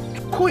 I mean,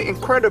 quite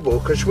incredible,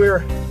 because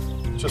we're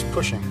just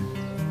pushing.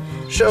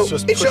 So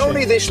it's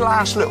only this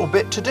last little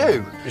bit to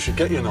do. You should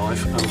get your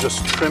knife and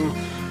just trim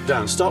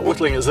down. Start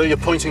whittling as though you're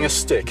pointing a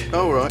stick.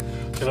 Oh, right.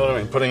 You know what I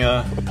mean? Putting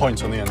a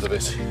point on the end of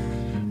it.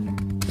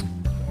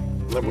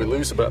 Then we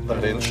lose about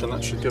that inch, and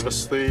that should give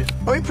us the...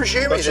 I mean,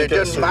 presumably it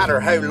doesn't matter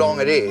how long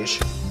it is.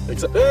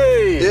 Exactly.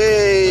 Hey!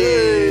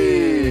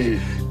 Hey!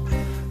 Hey!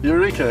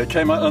 Eureka! It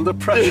came out under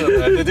pressure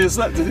there. Did you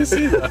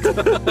see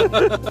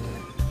that?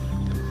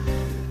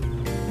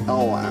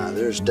 Oh, wow,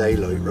 there's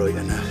daylight right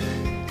in there.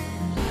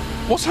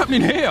 What's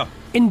happening here?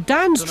 In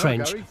Dan's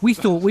trench, we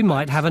thought we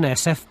might have an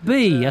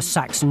SFB, a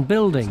Saxon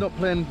building. It's not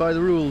playing by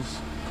the rules.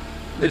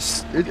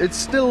 It's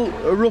still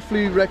a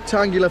roughly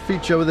rectangular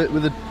feature with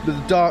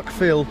a dark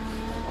fill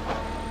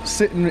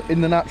sitting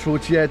in the natural,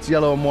 which, it's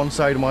yellow on one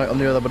side and white on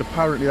the other, but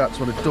apparently that's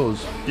what it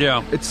does.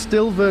 Yeah. It's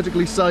still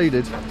vertically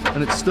sided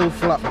and it's still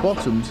flat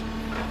bottomed,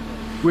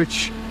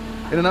 which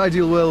in an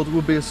ideal world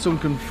would be a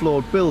sunken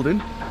floored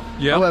building.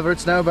 Yeah. However,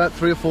 it's now about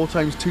 3 or 4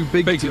 times too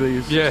big to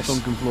be a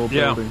sunken floor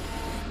building.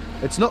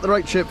 It's not the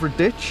right shape for a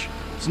ditch.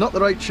 It's not the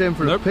right shape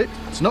for a pit.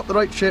 It's not the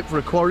right shape for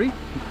a quarry.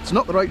 It's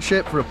not the right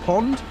shape for a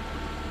pond.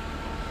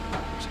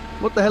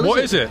 What the hell What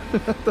is it?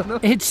 What is it? I don't know.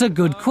 It's a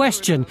good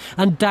question,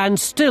 and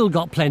Dan's still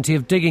got plenty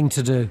of digging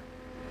to do.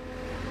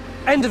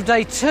 End of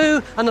day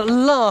 2, and at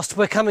last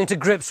we're coming to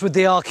grips with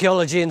the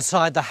archaeology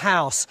inside the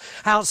house.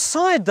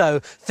 Outside, though,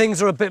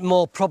 things are a bit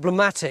more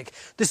problematic.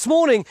 This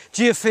morning,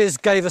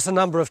 Geophys gave us a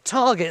number of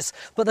targets,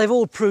 but they've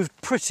all proved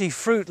pretty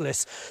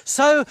fruitless.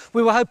 So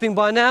we were hoping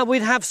by now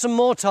we'd have some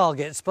more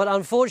targets, but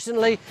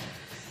unfortunately,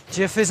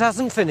 Geophys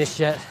hasn't finished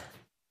yet.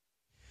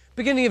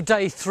 Beginning of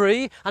day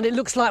 3, and it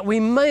looks like we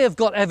may have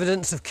got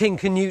evidence of King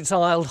Canute's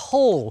Isle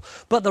Hall,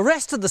 but the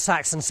rest of the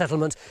Saxon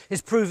settlement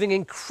is proving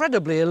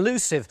incredibly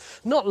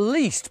elusive, not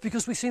least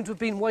because we seem to have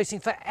been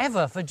waiting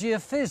forever for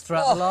Geophys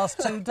throughout the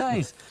last 2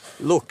 days.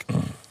 Look,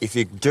 if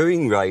you're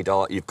doing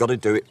radar, you've got to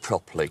do it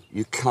properly.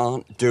 You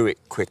can't do it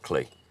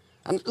quickly.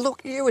 And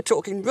look, you were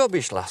talking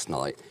rubbish last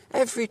night.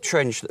 Every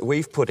trench that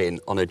we've put in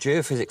on a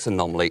geophysics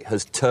anomaly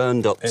has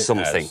turned up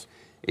something.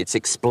 It's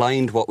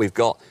explained what we've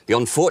got. The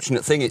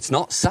unfortunate thing, it's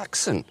not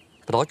Saxon,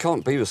 but I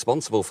can't be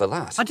responsible for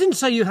that. I didn't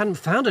say you hadn't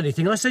found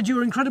anything. I said you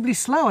were incredibly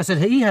slow. I said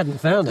he hadn't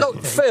found anything.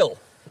 Look, Phil,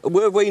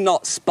 were we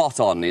not spot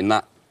on in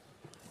that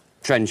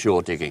trench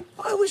you're digging?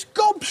 I was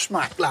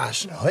gobsmacked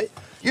last night.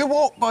 You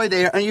walked by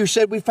there and you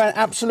said we found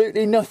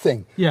absolutely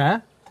nothing. Yeah?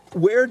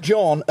 Where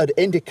John had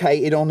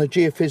indicated on the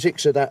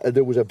geophysics that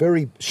there was a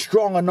very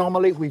strong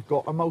anomaly, we've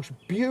got a most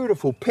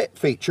beautiful pit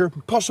feature,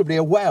 possibly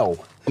a well.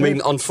 I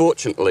mean,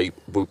 unfortunately,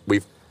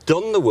 we've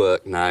done the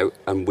work now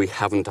and we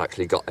haven't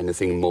actually got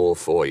anything more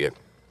for you.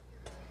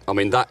 I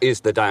mean, that is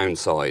the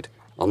downside.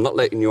 I'm not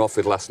letting you off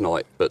with last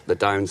night, but the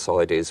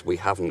downside is we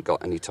haven't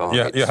got any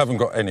targets. Yeah, you haven't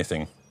got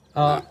anything.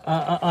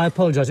 I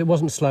apologise, it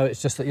wasn't slow,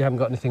 it's just that you haven't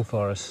got anything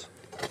for us.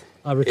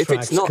 I retract. If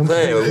it's not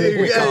there,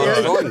 we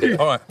can't find it.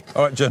 All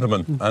right,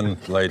 gentlemen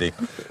and lady.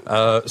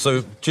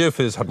 So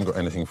Geophys haven't got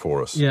anything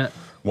for us. Yeah.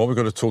 What we've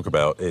got to talk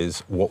about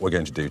is what we're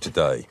going to do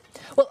today.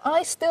 Well,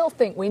 I still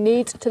think we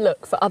need to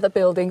look for other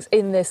buildings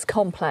in this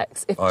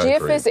complex.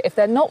 If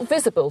they're not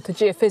visible to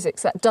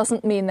geophysics, that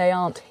doesn't mean they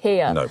aren't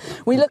here. No.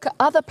 We look at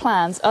other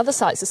plans, other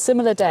sites of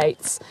similar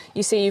dates.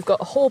 You see, you've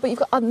got a hall, but you've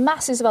got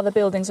masses of other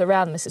buildings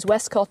around. This is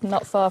Westcotton,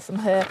 not far from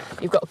here.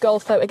 You've got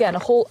Golfo, again, a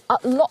hall,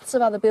 lots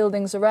of other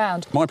buildings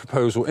around. My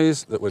proposal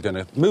is that we're going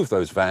to move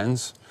those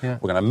vans, we're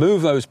going to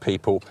move those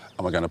people,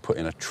 and we're going to put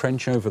in a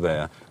trench over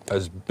there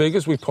as big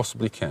as we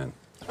possibly can.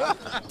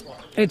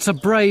 It's a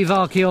brave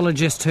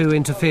archaeologist who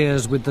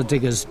interferes with the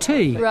digger's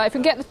tea. Right, if we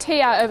can get the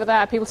tea out over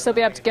there, people will still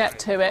be able to get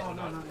to it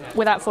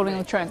without falling in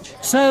the trench.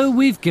 So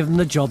we've given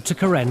the job to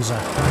Carenza.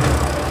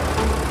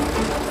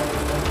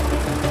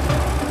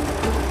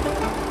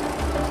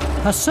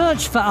 Her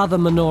search for other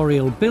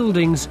manorial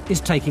buildings is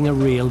taking a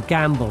real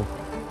gamble.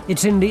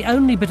 It's in the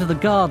only bit of the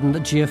garden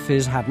that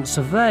Geophys hadn't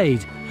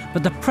surveyed,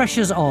 but the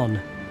pressure's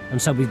on,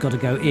 and so we've got to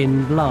go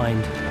in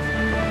blind.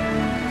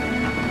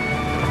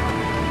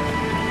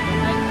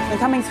 And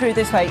coming through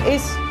this way,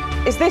 is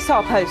this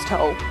our post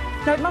hole?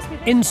 No, it must be...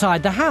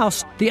 Inside the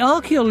house, the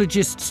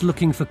archaeologists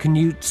looking for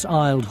Canute's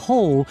Isle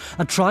Hall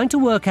are trying to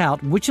work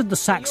out which of the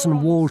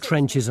Saxon wall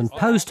trenches and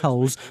post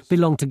holes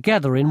belong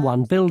together in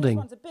one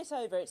building.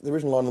 The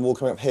original line on the wall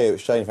coming up here,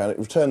 which Shane found, it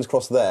returns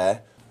across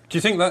there. Do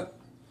you think that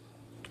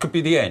could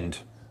be the end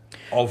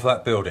of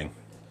that building?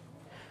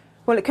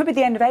 Well, it could be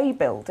the end of a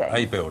building.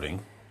 A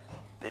building.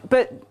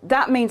 But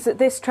that means that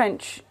this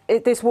trench,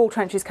 this wall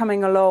trench is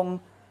coming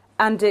along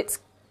and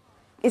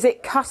is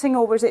it cutting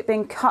or is it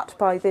being cut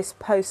by this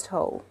post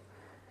hole?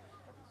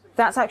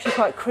 That's actually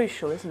quite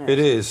crucial, isn't it? It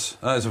is.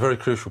 That is a very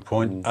crucial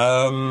point.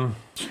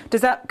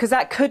 Because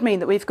that could mean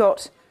that we've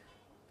got,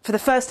 for the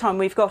first time,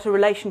 we've got a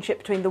relationship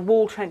between the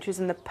wall trenches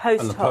and the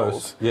post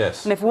holes.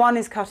 Yes. And if one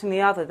is cutting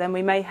the other, then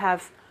we may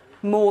have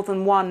more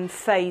than one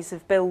phase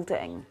of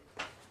building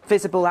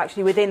visible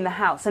actually within the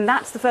house. And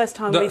that's the first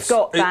time we've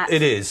got that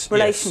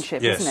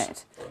relationship, yes. Isn't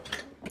it?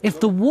 If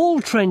the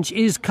wall trench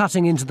is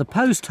cutting into the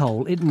post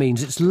hole, it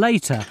means it's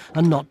later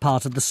and not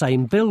part of the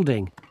same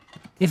building.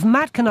 If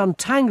Matt can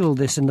untangle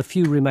this in the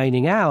few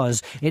remaining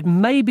hours, it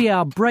may be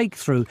our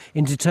breakthrough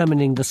in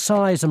determining the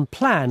size and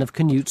plan of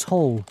Canute's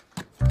Hall.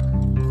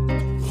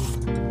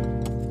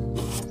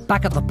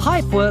 Back at the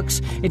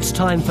Pipeworks, it's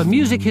time for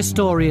music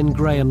historian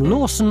Graham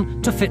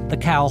Lawson to fit the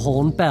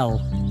Cowhorn bell.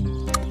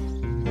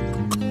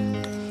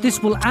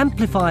 This will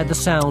amplify the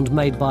sound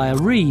made by a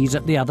reed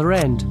at the other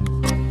end.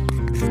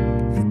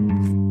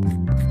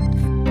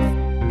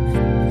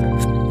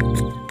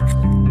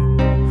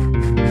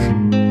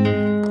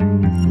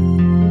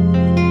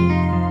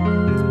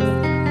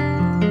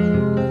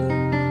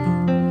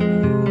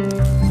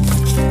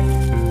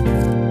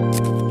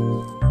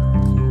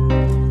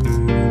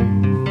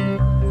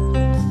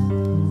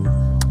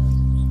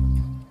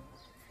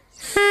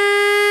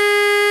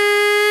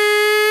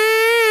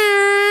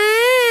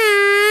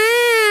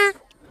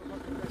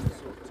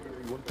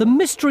 The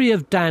mystery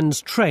of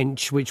Dan's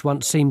Trench, which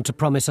once seemed to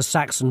promise a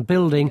Saxon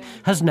building,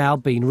 has now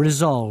been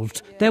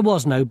resolved. There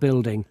was no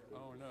building.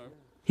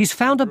 He's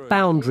found a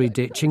boundary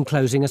ditch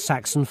enclosing a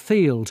Saxon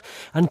field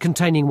and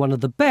containing one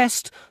of the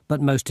best,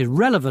 but most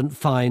irrelevant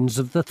finds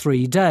of the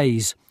 3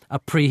 days, a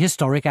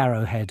prehistoric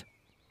arrowhead.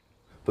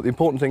 But the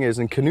important thing is,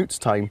 in Canute's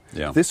time,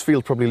 this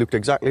field probably looked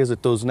exactly as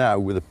it does now,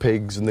 with the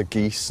pigs and the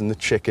geese and the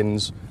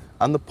chickens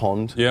and the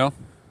pond. Yeah.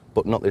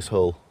 But not this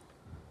hole.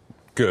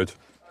 Good.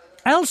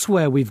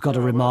 Elsewhere we've got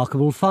a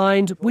remarkable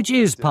find, which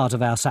is part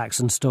of our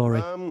Saxon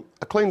story.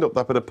 I cleaned up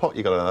that bit of pot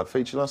you got out of that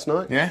feature last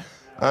night. Yeah?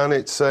 And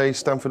it's a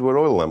Stamford wood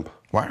oil lamp.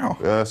 Wow.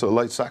 Sort of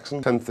late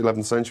Saxon, 10th,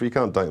 11th century. You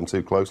can't date them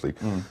too closely.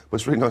 But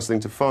it's a really nice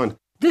thing to find.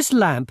 This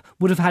lamp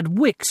would have had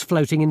wicks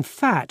floating in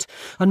fat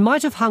and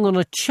might have hung on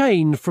a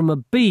chain from a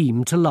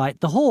beam to light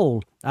the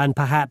hall, and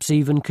perhaps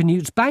even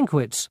Canute's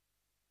banquets.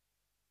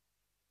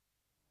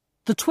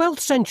 The 12th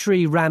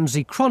century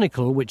Ramsey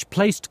Chronicle, which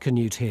placed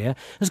Canute here,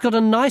 has got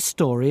a nice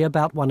story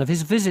about one of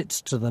his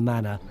visits to the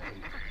manor.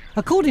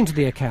 According to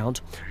the account,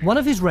 one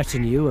of his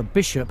retinue, a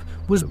bishop,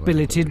 was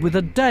billeted with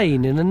a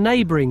Dane in a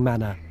neighbouring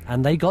manor,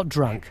 and they got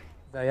drunk.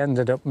 They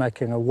ended up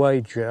making a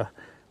wager,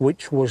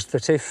 which was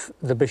that if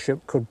the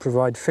bishop could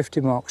provide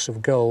 50 marks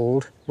of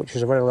gold, which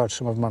is a very large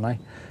sum of money,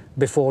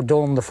 before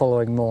dawn the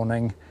following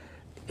morning,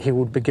 he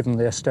would be given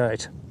the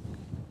estate.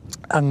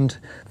 And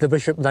the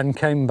bishop then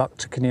came back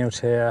to Canute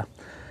here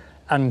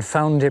and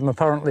found him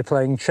apparently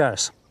playing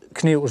chess.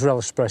 Canute was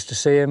rather surprised to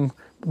see him,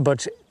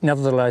 but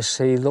nevertheless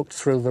he looked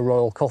through the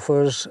royal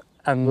coffers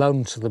and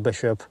loaned to the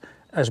bishop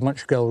as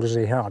much gold as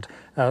he had.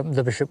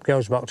 The bishop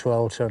goes back to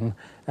Elton,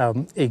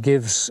 he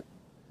gives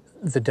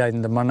the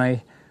Dane the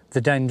money.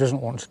 The Dane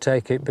doesn't want to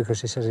take it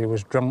because he says he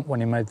was drunk when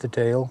he made the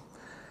deal.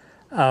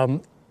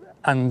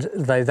 And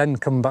they then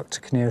come back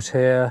to Canute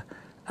here,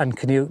 and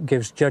Canute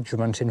gives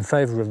judgment in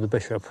favour of the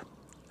bishop,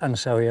 and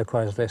so he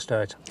acquires the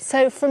estate.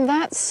 So from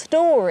that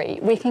story,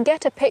 we can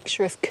get a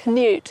picture of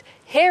Canute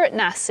here at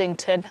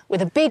Nassington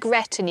with a big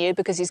retinue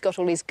because he's got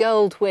all his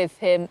gold with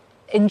him,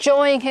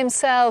 enjoying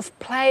himself,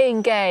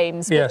 playing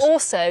games, but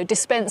also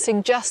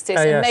dispensing justice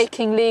and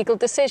making legal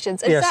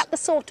decisions. Is that the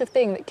sort of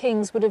thing that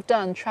kings would have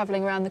done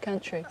travelling around the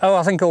country? Oh,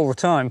 I think all the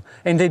time.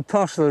 Indeed,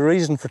 part of the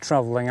reason for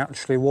travelling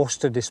actually was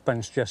to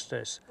dispense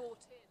justice.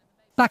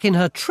 Back in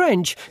her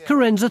trench,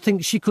 Carenza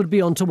thinks she could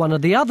be onto one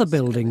of the other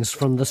buildings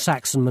from the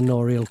Saxon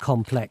manorial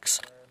complex.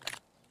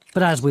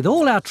 But as with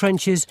all our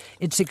trenches,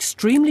 it's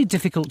extremely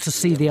difficult to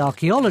see the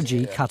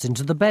archaeology cut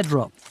into the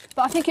bedrock.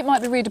 But I think it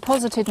might be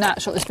redeposited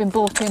natural. It's been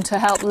brought in to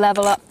help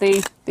level up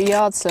the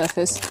yard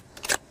surface.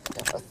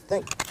 I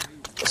think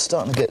we're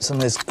starting to get some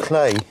of this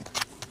clay.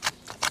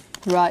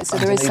 Right, so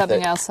there is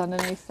something else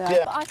underneath there.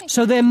 Yeah. But I think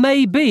So there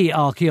may be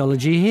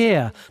archaeology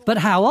here, but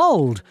how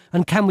old?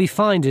 And can we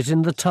find it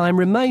in the time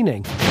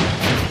remaining?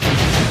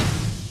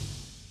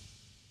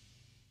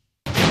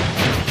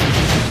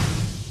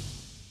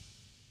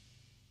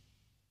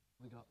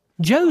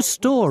 Joe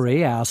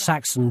Story, our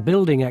Saxon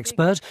building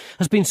expert,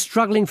 has been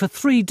struggling for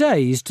 3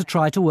 days to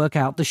try to work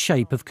out the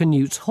shape of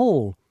Canute's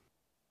hall.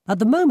 At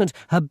the moment,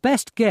 her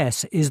best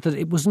guess is that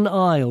it was an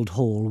aisled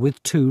hall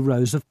with 2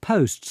 rows of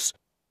posts.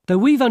 Though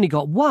we've only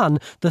got 1,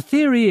 the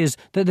theory is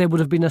that there would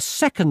have been a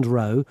second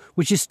row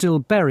which is still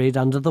buried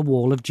under the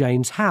wall of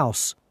Jane's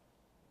house.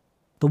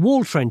 The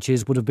wall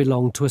trenches would have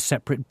belonged to a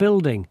separate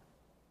building.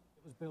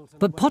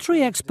 But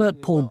pottery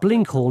expert Paul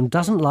Blinkhorn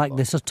doesn't like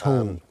this at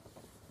all.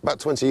 About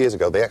 20 years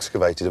ago, they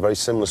excavated a very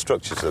similar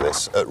structure to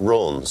this at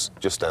Rawns,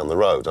 just down the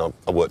road.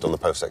 I worked on the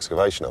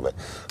post-excavation of it,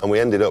 and we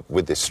ended up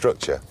with this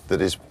structure that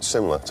is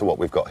similar to what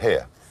we've got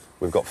here.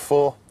 We've got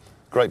 4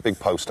 great big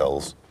post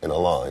holes in a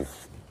line,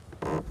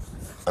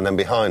 and then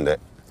behind it,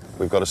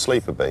 we've got a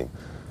sleeper beam.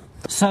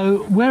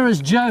 So,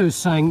 whereas Joe's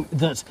saying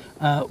that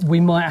we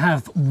might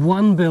have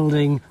one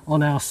building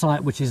on our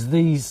site which is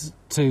these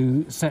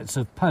 2 sets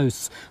of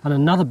posts and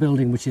another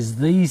building which is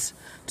these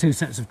 2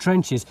 sets of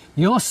trenches,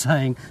 you're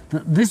saying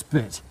that this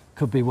bit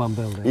could be one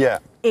building. Yeah.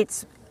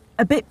 It's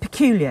a bit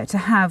peculiar to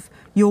have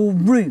your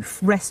roof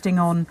resting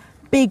on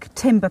big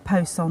timber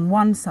posts on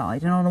one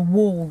side and on a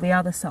wall the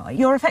other side.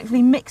 You're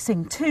effectively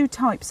mixing 2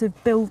 types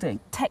of building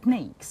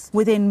techniques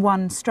within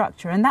one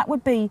structure, and that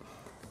would be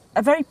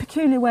a very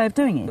peculiar way of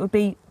doing it. It would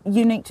be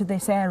unique to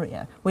this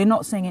area. We're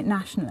not seeing it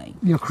nationally.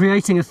 You're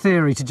creating a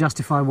theory to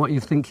justify what you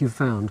think you've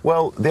found.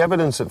 Well, the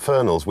evidence at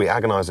Fernals, we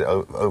agonised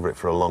over it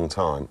for a long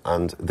time,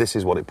 and this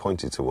is what it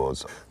pointed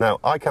towards. Now,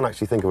 I can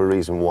actually think of a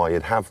reason why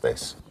you'd have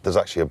this. There's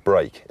actually a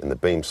break in the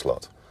beam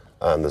slot,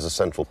 and there's a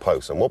central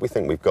post, and what we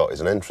think we've got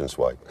is an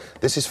entranceway.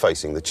 This is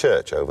facing the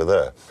church over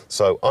there.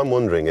 So I'm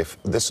wondering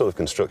if this sort of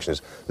construction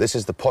this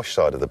is the posh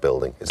side of the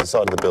building. It's the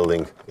side of the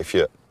building, if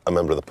you're a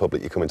member of the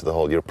public, you come into the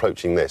hall, you're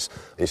approaching this,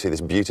 and you see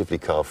this beautifully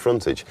carved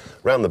frontage.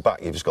 Round the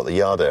back, you've just got the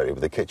yard area with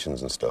the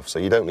kitchens and stuff, so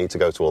you don't need to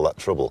go to all that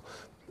trouble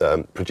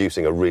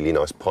producing a really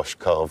nice posh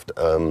carved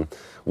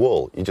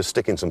wall. You just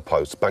stick in some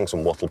posts, bang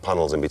some wattle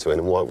panels in between,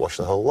 and whitewash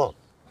the whole lot.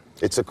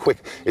 It's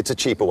a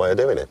cheaper way of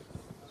doing it.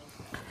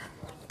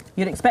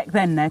 You'd expect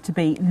then there to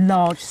be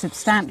large,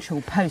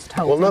 substantial post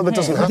holes. Well, no, that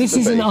doesn't have to be. This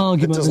is an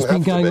argument that's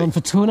been going on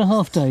for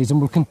 2.5 days and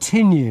will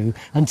continue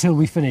until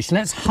we finish.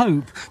 Let's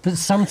hope that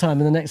sometime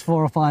in the next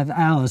 4 or 5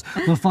 hours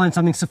we'll find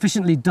something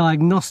sufficiently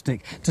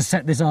diagnostic to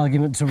set this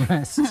argument to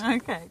rest.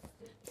 OK.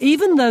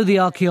 Even though the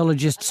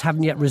archaeologists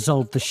haven't yet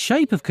resolved the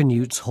shape of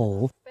Canute's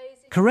hall,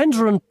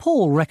 Carenza and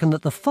Paul reckon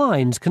that the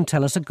finds can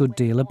tell us a good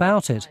deal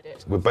about it.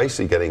 We're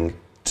basically getting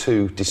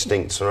two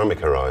distinct ceramic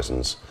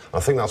horizons. I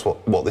think that's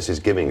what this is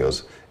giving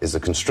us, is the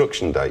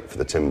construction date for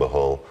the timber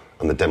hall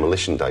and the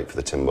demolition date for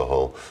the timber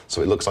hall.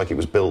 So it looks like it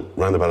was built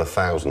round about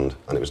 1000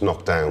 and it was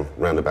knocked down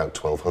round about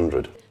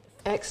 1200.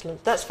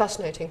 Excellent. That's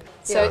fascinating.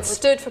 So it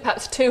stood for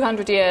perhaps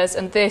 200 years,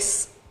 and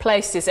this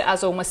places it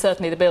as almost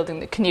certainly the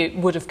building that Canute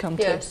would have come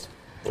to. Yes.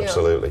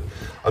 Absolutely.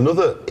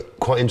 Another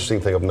quite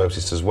interesting thing I've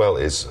noticed as well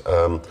is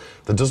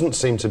there doesn't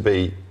seem to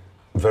be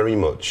very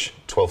much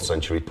 12th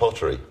century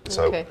pottery.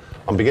 So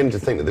I'm beginning to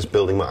think that this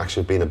building might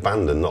actually have been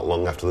abandoned not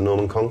long after the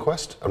Norman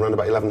conquest, around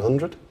about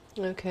 1100.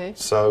 Okay.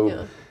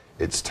 So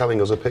it's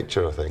telling us a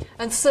picture, I think.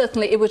 And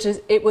certainly it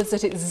was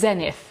at its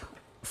zenith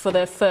for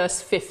the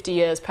first 50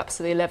 years, perhaps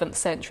of the 11th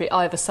century,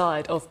 either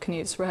side of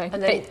Canute's reign.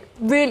 And it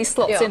really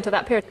slots into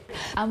that period.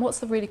 And what's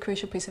the really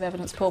crucial piece of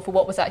evidence, Paul, for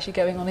what was actually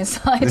going on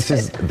inside This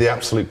is the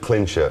absolute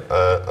clincher.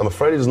 I'm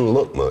afraid it doesn't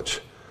look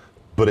much,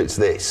 but it's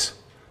this.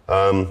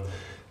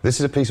 This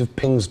is a piece of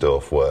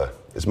Pingsdorf ware.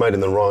 It's made in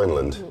the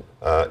Rhineland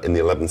in the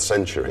 11th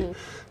century.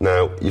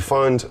 Now, you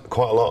find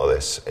quite a lot of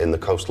this in the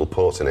coastal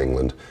ports in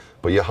England,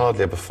 but you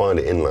hardly ever find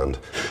it inland.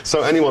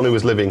 So anyone who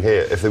was living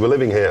here, if they were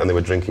living here and they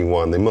were drinking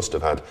wine, they must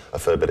have had a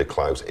fair bit of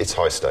clout. It's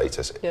high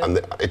status.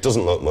 And it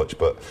doesn't look much,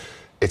 but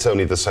it's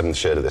only the 7th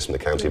shade of this from the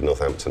county of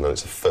Northampton, and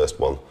it's the first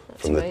one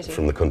from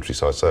the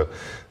countryside. So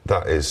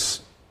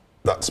that's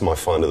my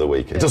find of the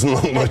week. It doesn't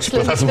look much,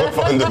 but that's my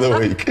find of the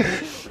week.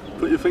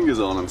 Put your fingers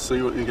on and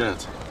see what you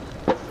get.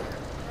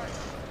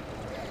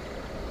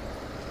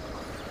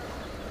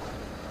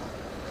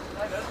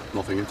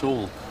 Nothing at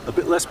all. A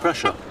bit less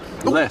pressure.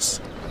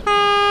 Less.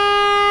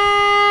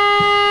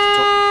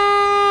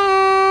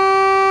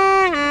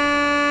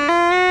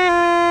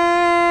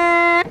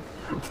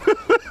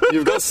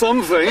 You've got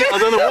something. I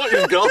don't know what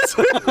you've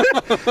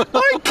got.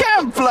 I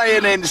can't play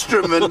an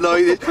instrument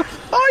like this.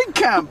 I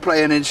can't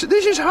play an instrument.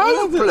 This is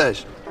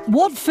hopeless.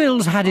 What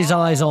Phil's had his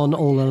eyes on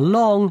all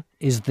along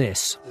is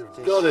this.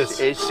 You've got it.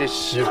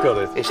 You've got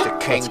it. It's the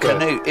King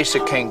Canute. It's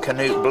the King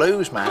Canute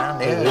blues, man.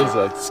 Yeah. It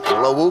is.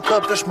 Well, I woke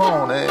up this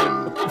morning.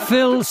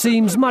 Phil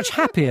seems much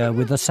happier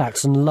with the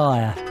Saxon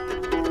lyre.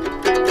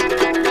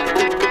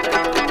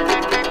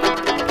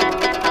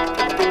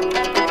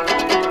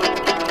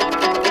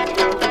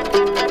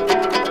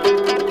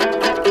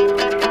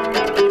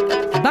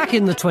 Back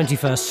in the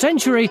 21st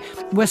century,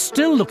 we're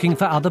still looking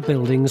for other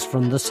buildings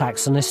from the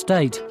Saxon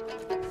estate.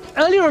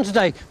 Earlier on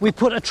today, we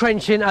put a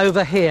trench in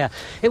over here.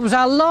 It was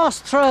our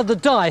last throw of the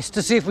dice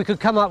to see if we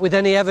could come up with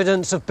any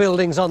evidence of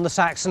buildings on the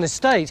Saxon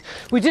estate.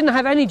 We didn't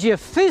have any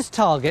geophys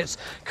targets.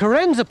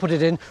 Carenza put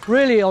it in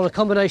really on a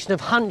combination of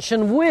hunch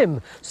and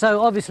whim.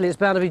 So obviously it's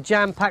bound to be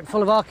jam-packed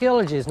full of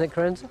archaeology, isn't it,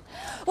 Carenza?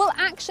 Well,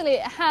 actually,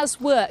 it has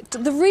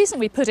worked. The reason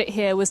we put it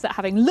here was that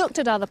having looked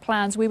at other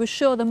plans, we were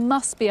sure there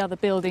must be other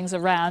buildings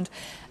around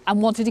and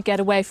wanted to get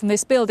away from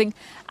this building.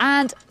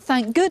 And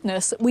thank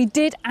goodness we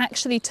did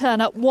actually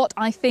turn up what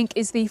I think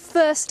is the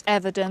first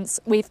evidence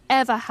we've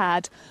ever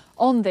had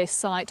on this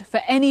site for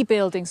any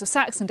buildings of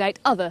Saxon date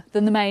other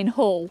than the main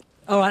hall.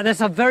 All right,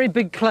 that's a very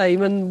big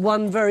claim and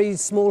one very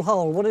small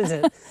hole. What is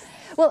it?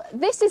 Well,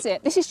 this is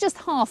it. This is just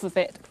half of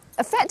it.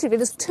 Effectively,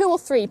 there's 2 or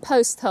 3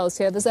 post holes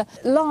here. There's a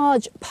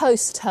large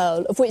post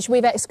hole, of which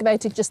we've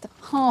excavated just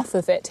half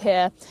of it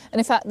here. And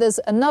in fact, there's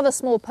another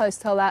small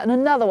post hole there and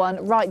another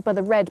one right by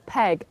the red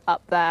peg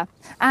up there.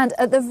 And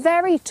at the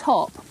very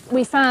top,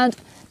 we found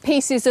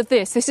pieces of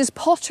this. This is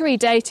pottery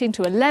dating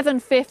to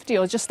 1150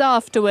 or just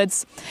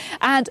afterwards.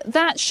 And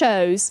that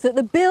shows that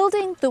the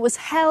building that was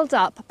held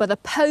up by the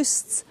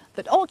posts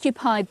that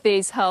occupied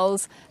these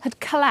holes had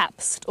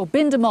collapsed or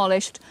been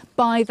demolished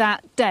by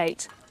that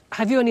date.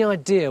 Have you any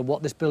idea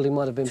what this building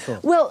might have been for?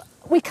 Well,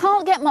 we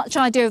can't get much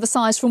idea of the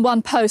size from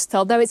one post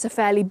hole, though it's a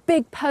fairly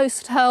big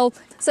post hole,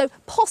 so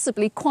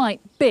possibly quite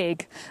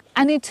big.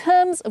 And in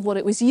terms of what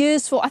it was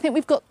used for, I think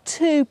we've got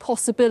 2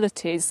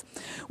 possibilities.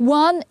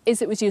 One is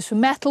it was used for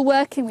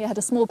metalworking. We had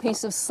a small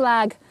piece of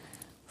slag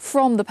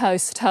from the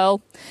post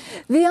hole.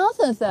 The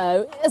other,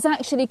 though, has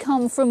actually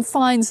come from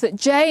finds that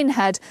Jane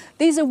had.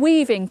 These are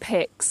weaving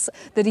picks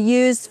that are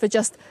used for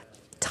just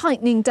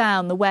tightening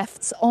down the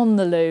wefts on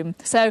the loom.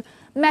 So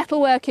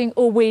metalworking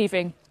or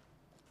weaving.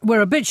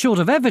 We're a bit short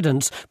of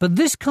evidence, but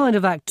this kind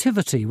of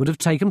activity would have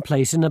taken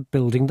place in a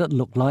building that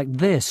looked like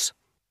this.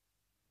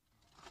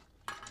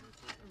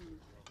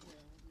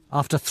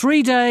 After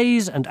 3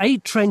 days and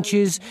 8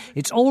 trenches,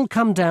 it's all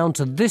come down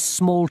to this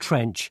small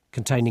trench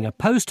containing a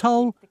post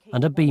hole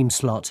and a beam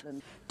slot.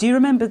 Do you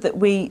remember that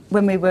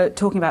when we were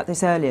talking about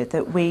this earlier,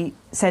 that we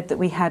said that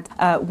we had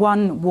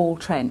one wall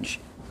trench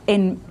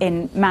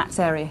in Matt's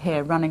area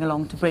here, running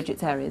along to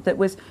Bridget's area, that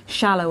was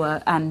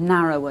shallower and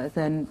narrower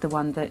than the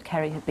one that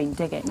Kerry had been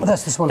digging? Well,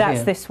 that's this one here.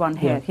 That's this one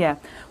here, yeah.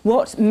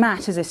 What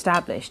Matt has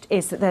established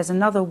is that there's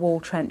another wall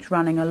trench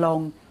running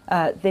along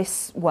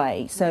this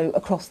way, so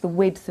across the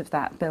width of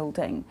that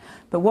building.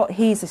 But what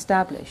he's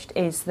established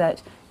is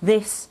that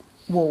this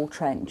wall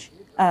trench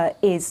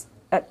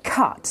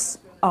cuts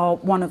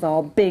one of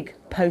our big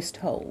post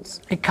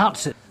holes. It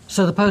cuts it.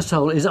 So the post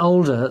hole is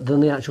older than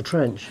the actual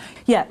trench?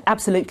 Yeah,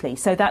 absolutely.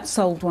 So that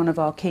solved one of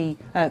our key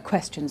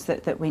questions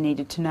that we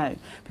needed to know,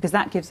 because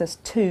that gives us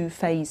 2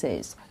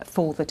 phases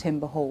for the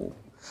timber hall.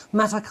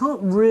 Matt, I can't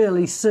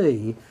really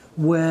see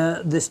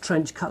where this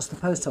trench cuts the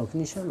post hole.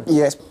 Can you show me?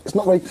 Yes, it's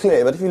not very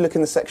clear, but if you look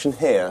in the section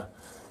here,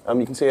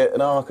 you can see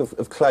an arc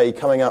of clay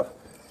coming up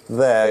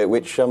there,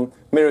 which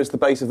mirrors the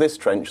base of this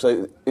trench.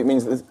 So it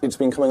means that it's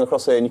been coming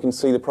across here, and you can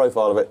see the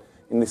profile of it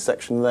in this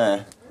section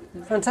there.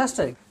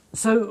 Fantastic.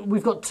 So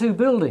we've got 2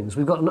 buildings.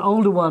 We've got an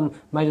older one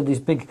made of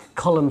these big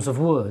columns of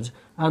wood,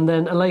 and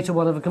then a later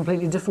one of a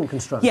completely different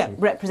construction. Yeah,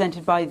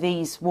 represented by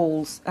these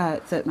walls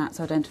that Matt's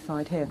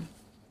identified here.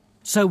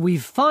 So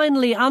we've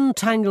finally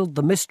untangled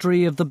the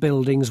mystery of the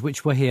buildings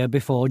which were here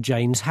before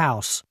Jane's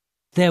house.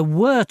 There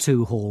were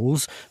 2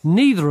 halls,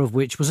 neither of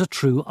which was a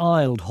true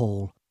aisled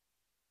hall.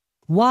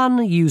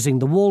 One using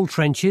the wall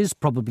trenches,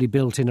 probably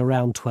built in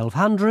around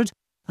 1200,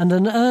 and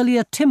an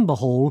earlier timber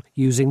hall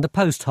using the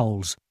post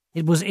holes.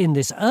 It was in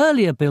this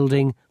earlier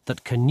building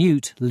that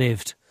Canute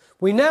lived.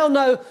 We now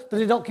know that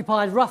it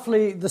occupied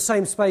roughly the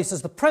same space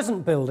as the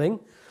present building.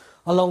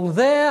 Along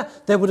there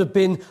would have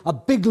been a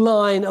big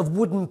line of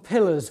wooden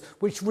pillars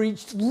which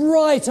reached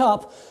right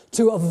up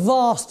to a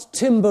vast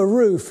timber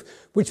roof,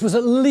 which was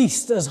at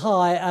least as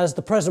high as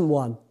the present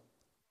one.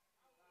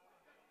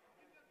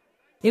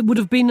 It would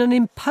have been an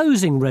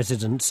imposing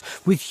residence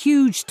with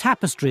huge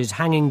tapestries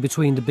hanging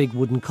between the big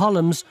wooden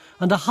columns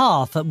and a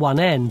hearth at one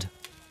end.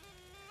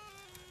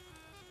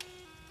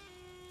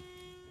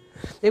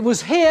 It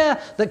was here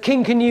that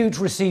King Canute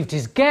received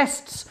his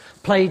guests,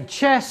 played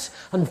chess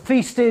and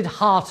feasted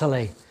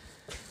heartily.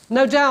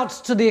 No doubt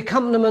to the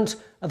accompaniment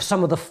of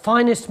some of the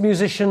finest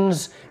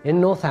musicians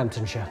in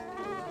Northamptonshire.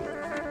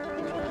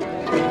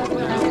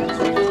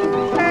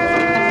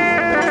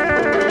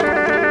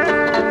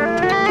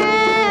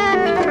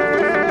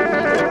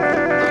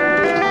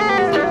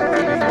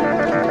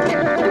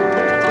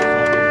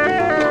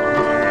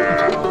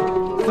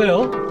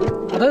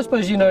 Phil, I don't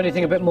suppose you know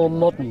anything a bit more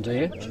modern, do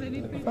you?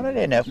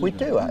 Funnily enough, we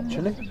do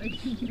actually.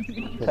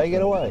 Take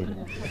it away.